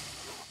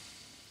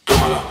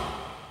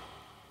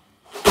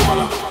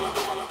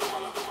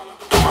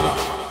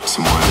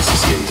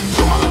tómala,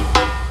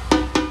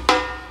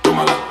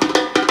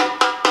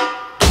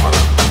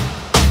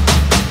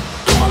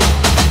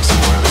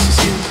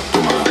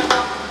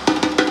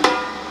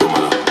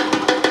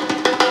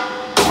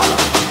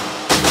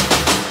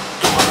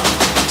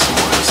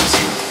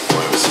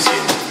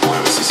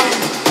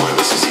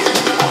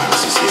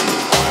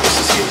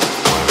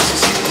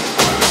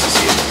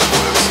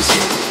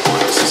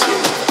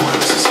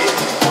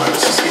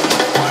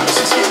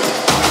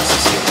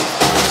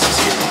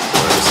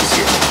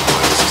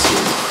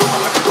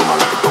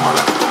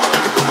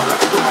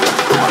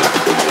 tómala, que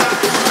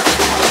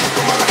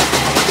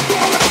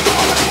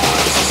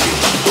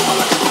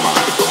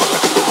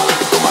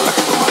tómala, que tómala, que tómala, que tómala, que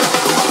tómala,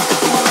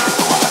 que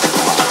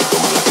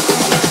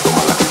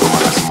tómala, que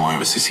tómala, se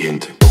mueve, se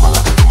siente.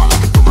 Tómala, que tómala,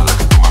 que tómala,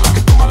 que tómala, que tómala, que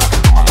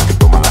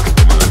tómala, que tómala,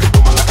 que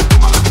tómala, que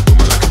tómala, que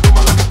tómala,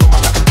 que tómala, que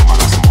tómala, que tómala, que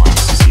tómala, se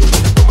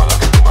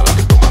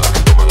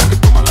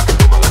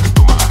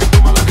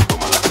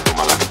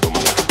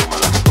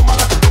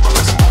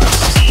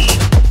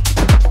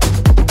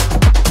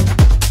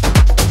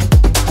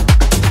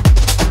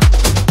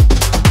se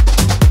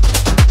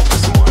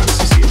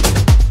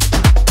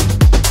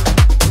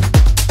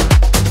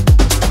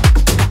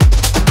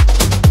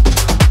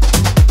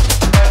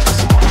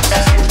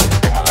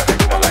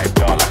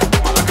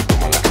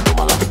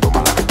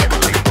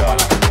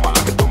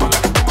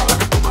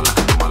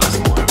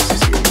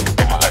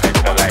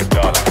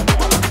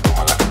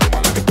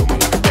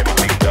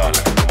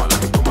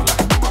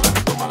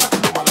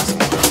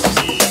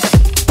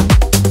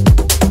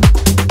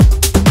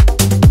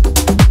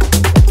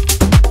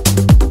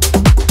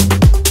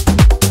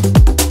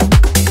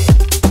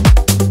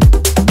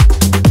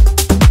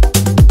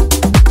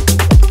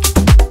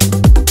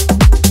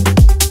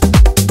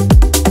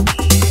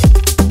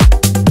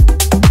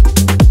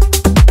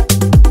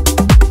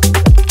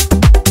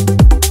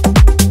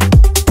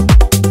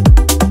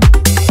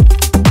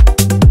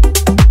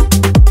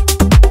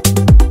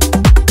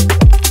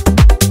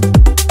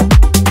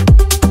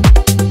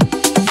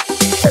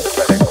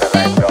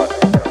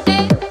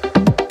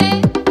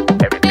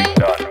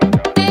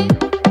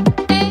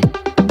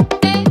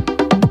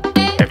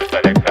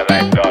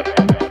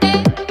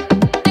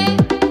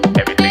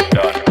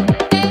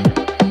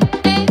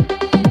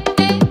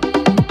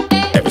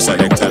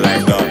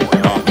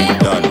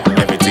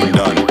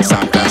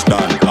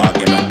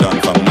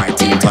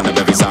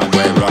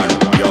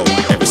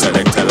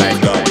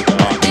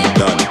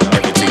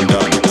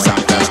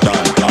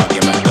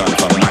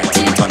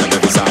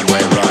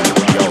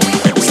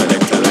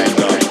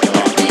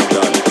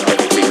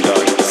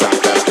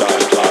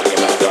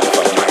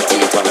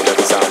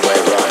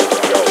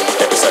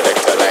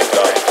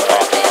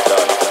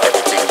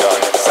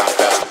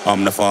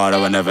I'm the father,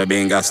 I never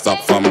been got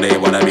stopped from day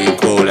when I been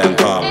cool and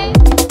calm.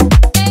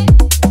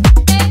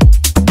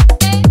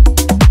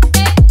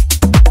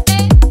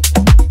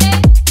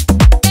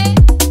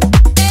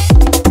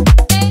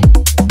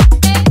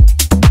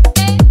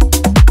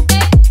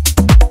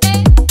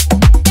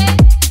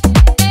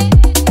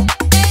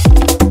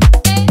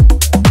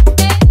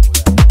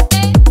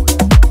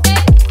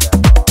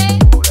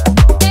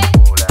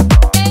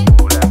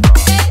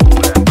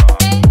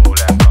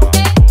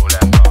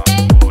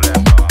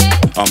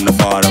 I'm the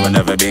father, I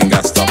never been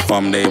got stopped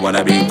from day when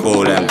I been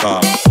cool and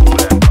calm.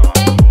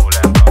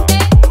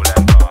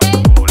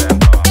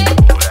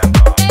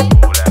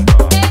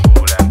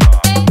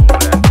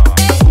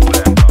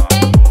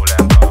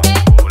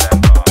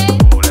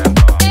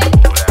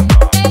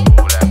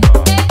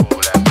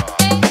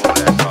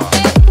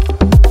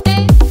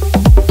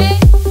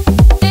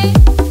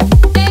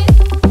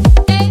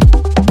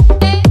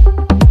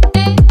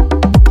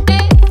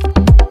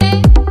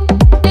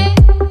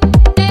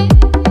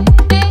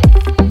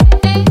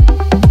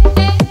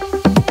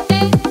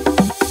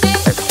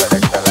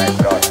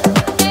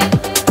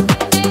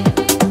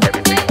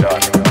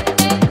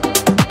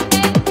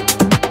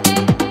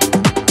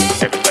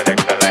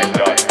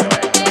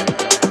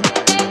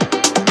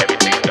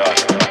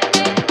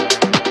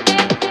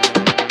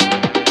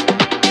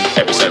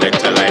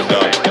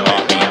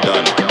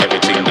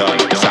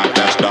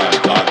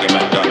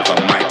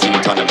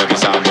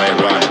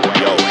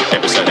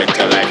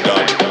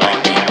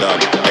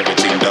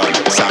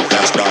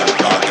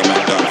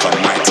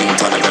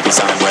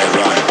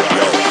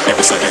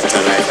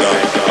 selector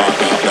like done,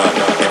 heartbeat done,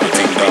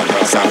 everything done,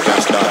 sound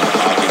clash done,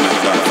 argument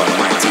done, from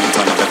 19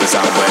 ton to the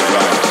sound went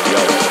run. Yo,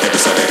 every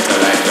selector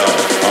like done,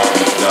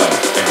 heartbeat done,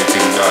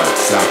 everything done,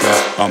 sound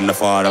clash. I'm the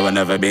father, I've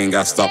never been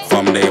gassed up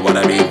from day when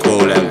I been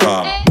cool and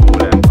calm.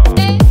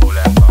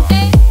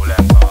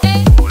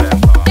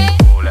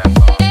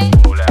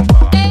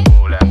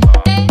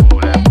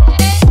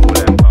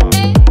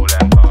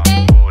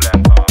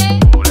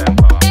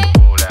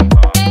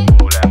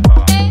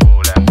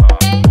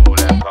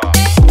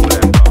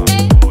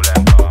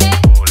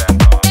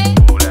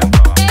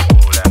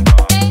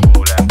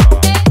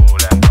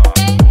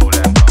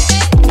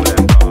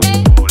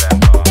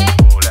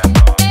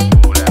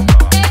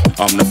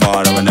 I'm the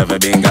father, I've never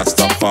been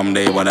gassed up from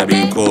day when I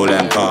been cool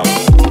and calm.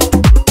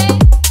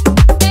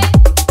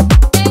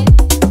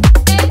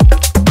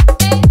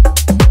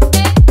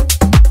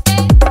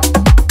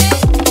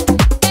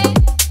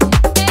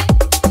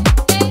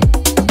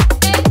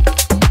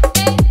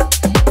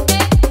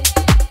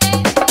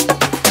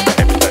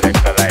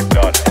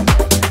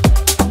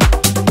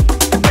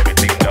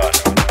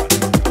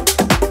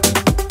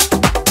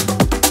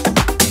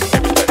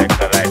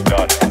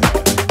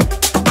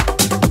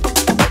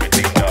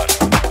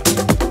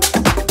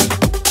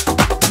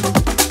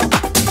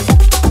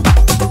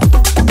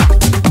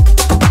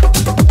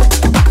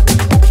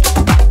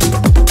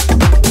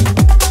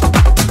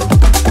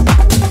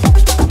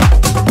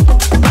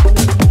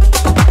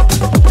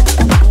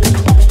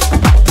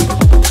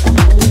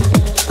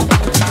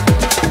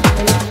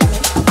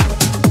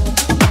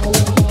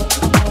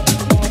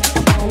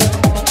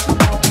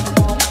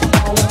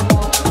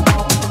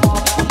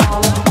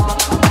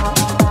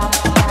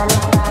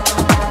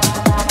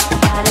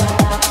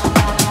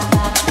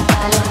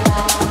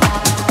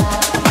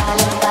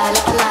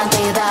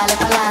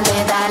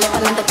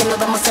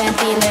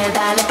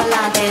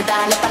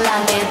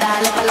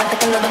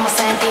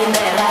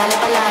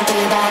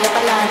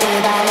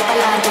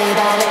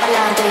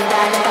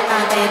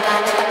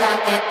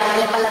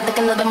 Dale pa'lante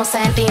que nos vamos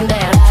a entender.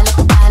 Dale,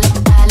 dale,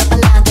 dale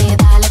pa'lante,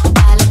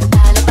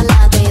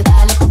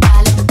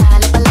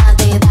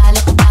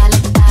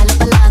 dale, dale, dale pa'lante, dale,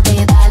 dale, dale pa'lante, dale, dale,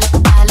 dale pa'lante, dale, dale,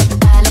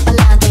 dale pa'lante,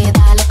 dale,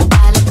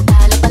 dale,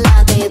 dale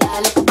pa'lante,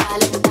 dale, dale,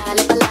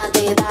 dale pa'lante,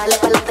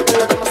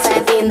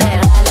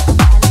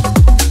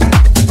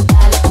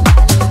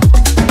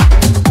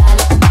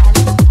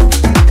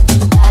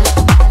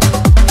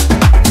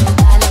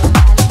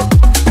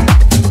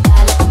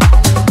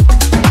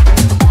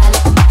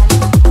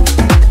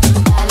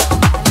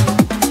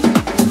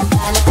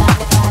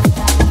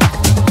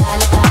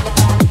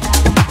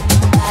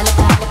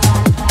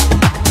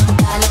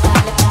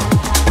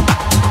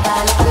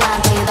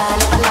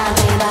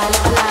 pa'lante que nos vamos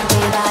a entender.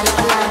 Dale,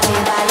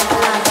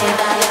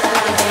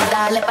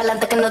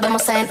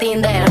 dale,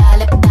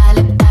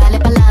 dale, dale,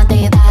 dale pa'lante,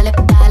 dale,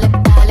 dale, dale,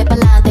 dale, dale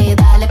pa'lante,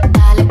 dale, dale, dale pa'lante, dale,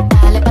 dale,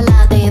 dale pa'lante,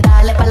 dale, dale, dale pa'lante,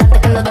 dale pa'lante que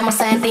nos vamos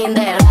a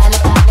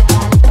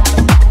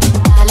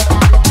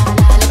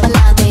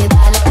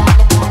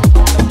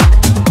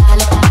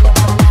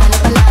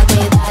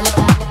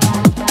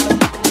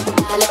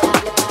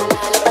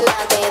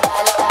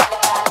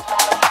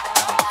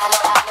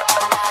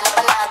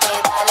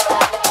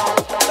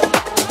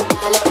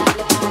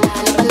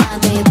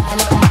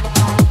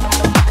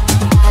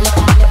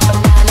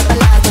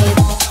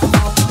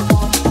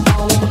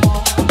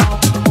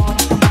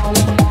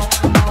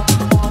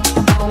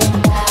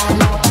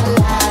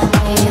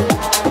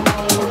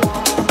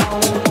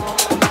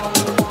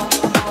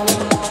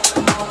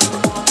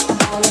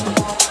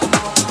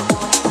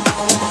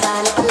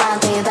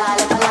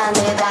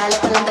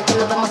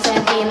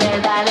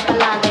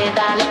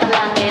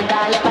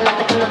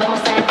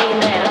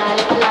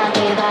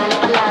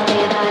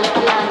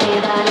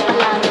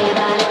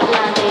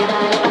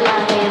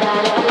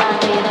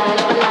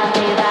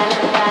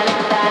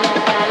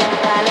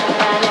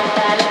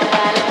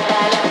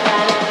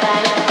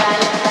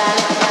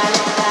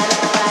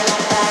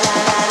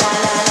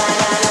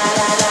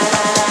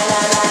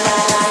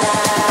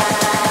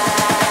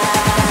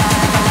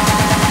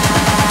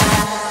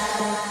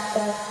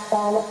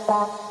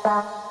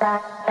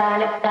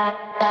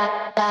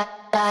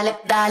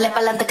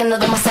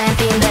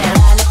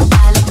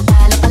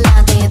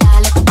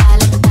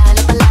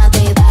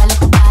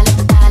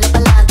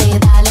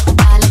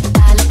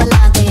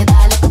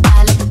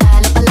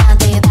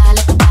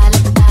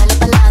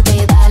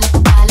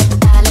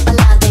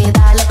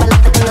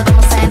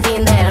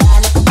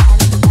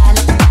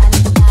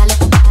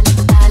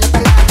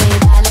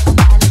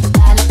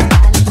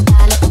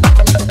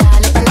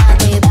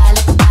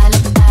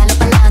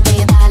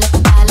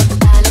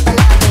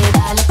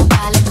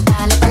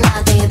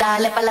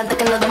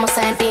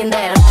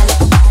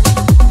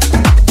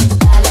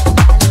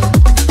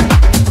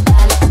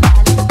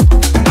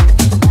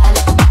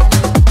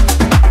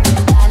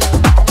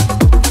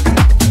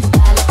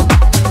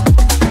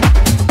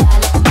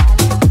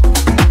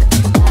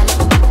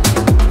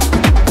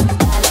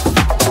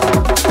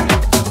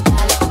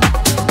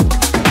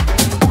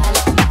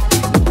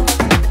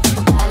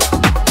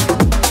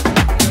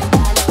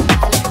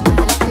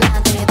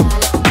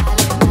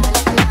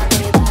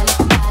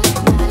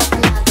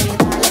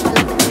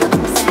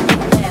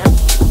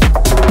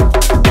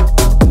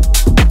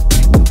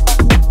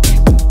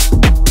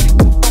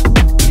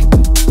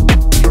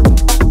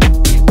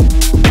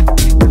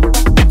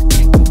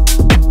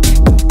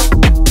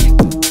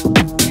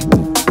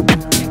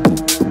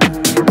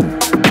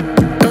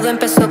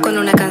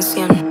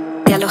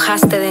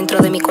alojaste dentro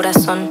de mi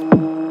corazón.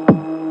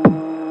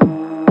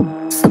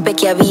 Supe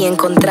que había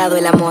encontrado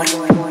el amor.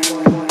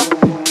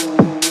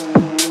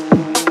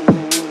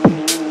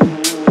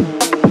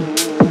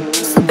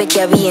 Supe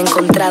que había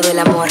encontrado el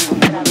amor.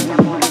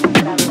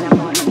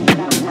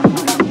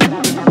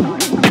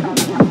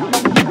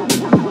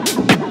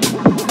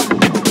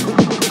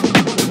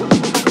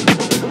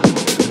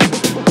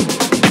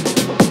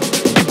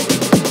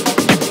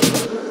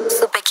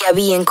 Supe que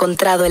había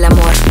encontrado el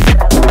amor.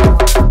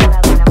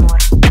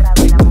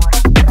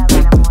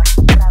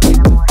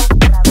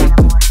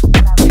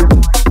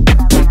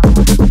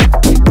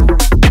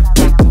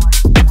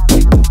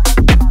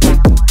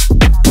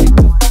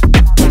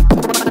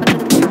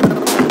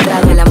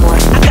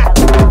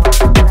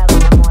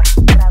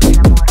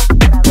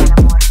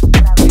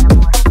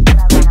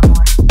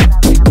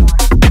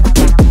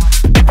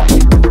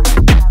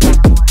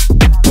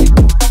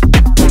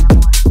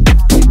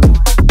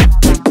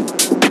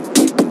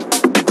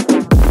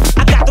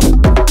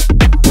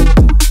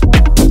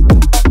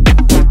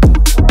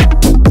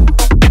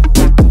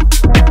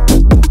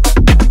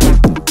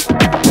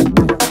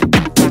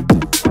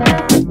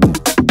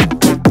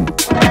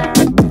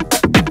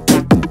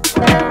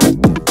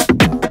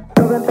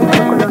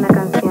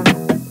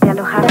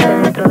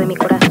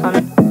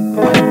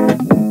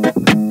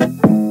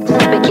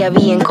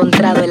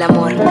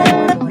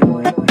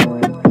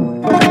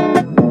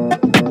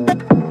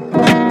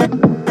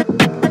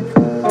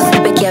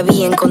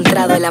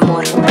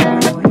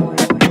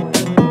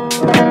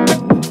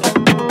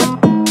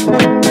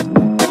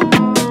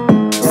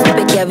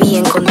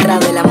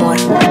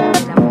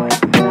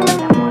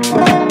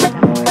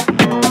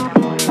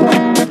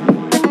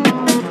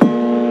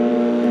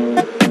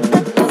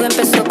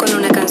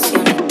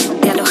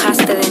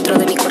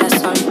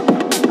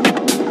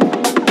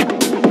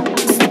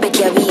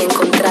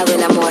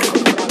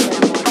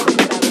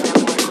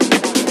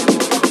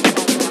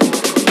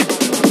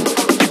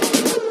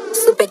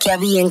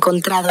 Había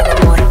encontrado el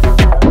amor.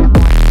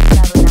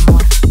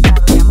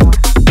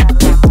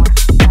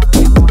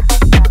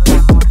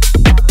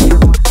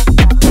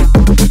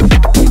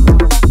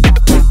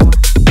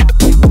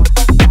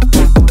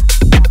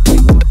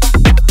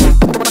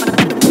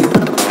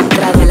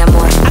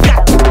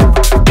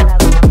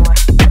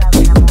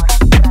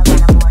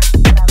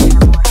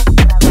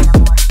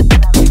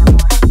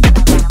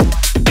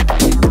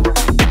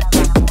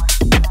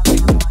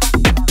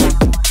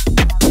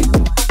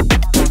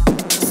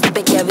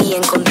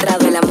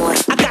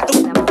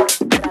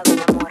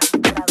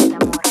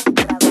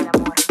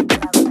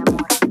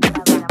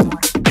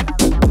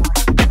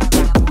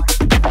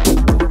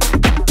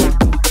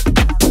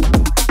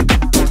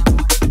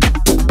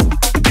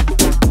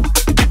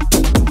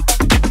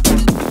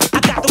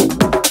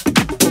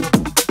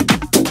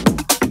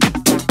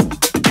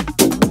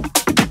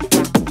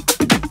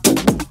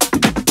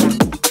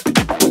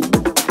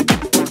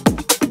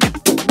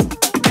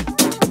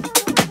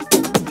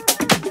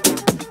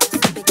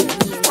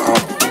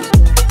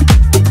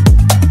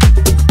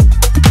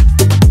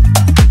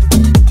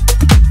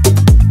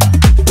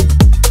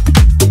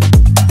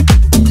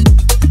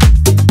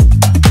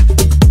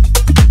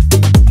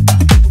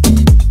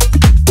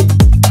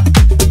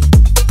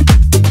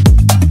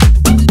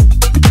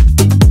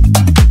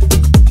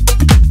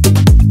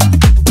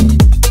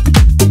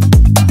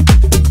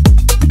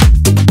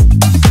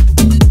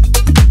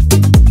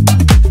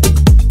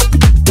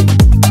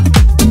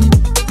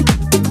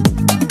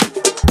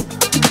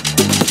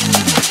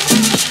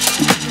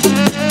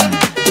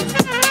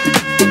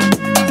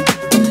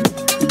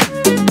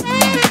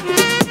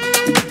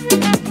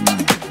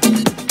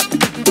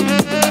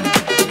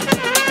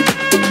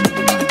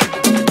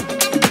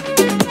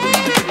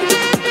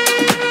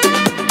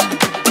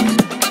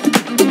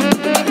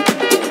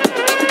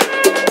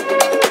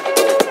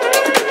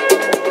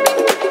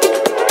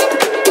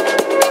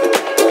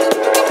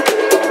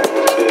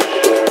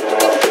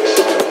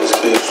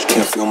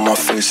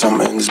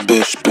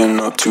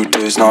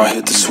 Now I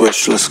hit the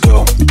switch, let's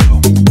go.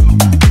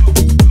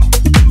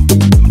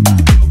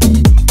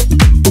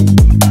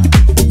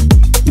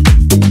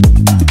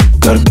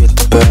 Gotta get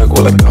the bag,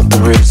 well I got the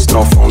wrist.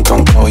 No phone,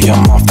 don't call, yeah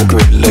I'm off the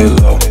grid, lay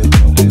low.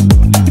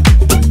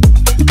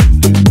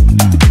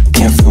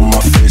 Can't feel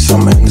my face,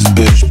 I'm in this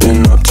bitch.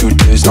 Been up 2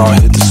 days, now I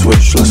hit the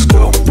switch, let's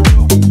go.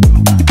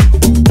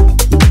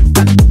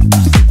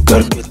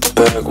 Gotta get the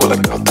bag, well I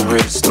got the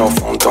wrist. No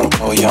phone, don't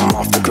call, yeah I'm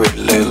off the grid,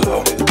 lay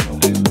low.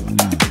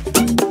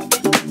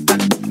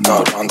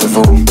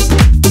 Rendezvous.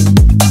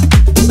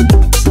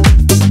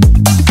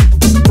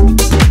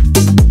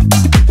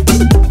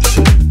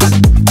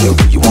 Yeah,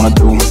 what you wanna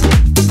do?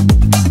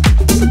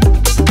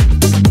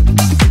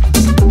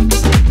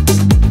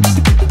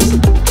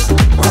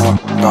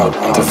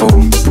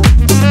 Rendezvous.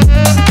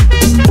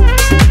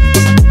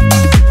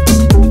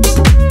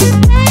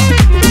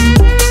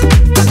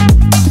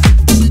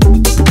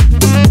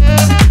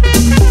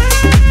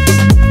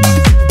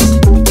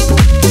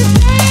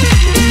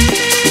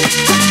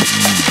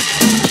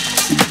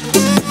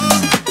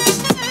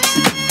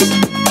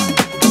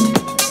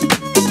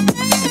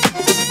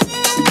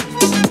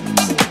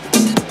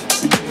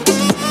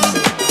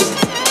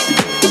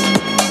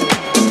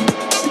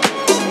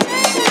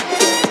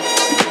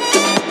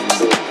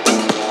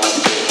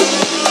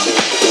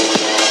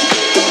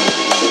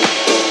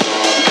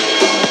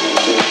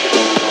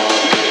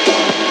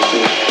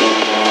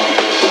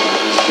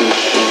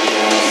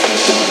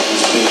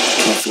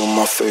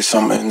 face,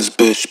 I'm in this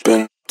bitch.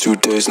 Been 2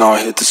 days now,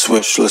 I hit the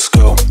switch, let's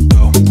go.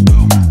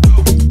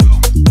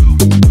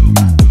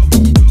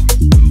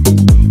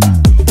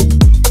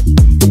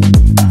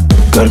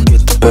 Gotta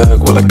get the bag,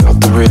 well I got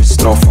the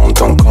wrist. No phone,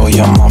 don't call,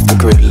 yeah I'm off the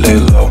grid, lay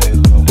low.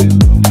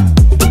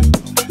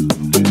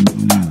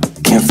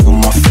 Can't feel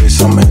my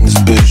face, I'm in this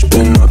bitch.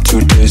 Been up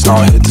 2 days now,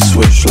 I hit the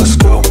switch, let's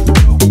go.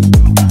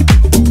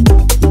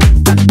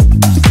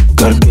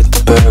 Gotta get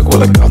the bag,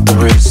 well I got the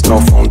wrist. No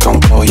phone,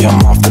 don't call, yeah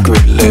I'm off the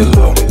grid, lay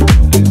low.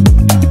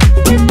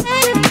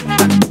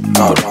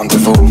 Now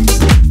rendezvous.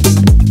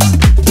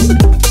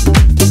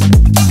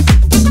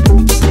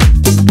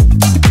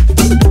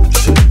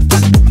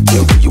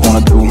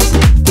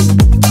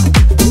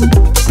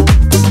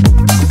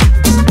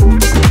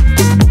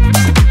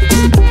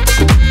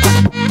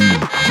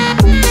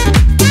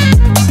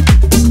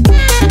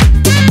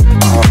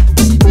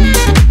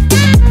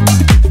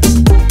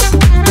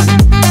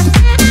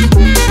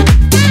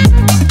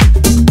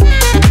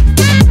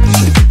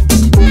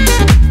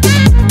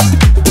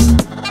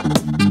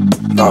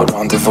 Now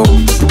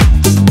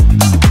rendezvous.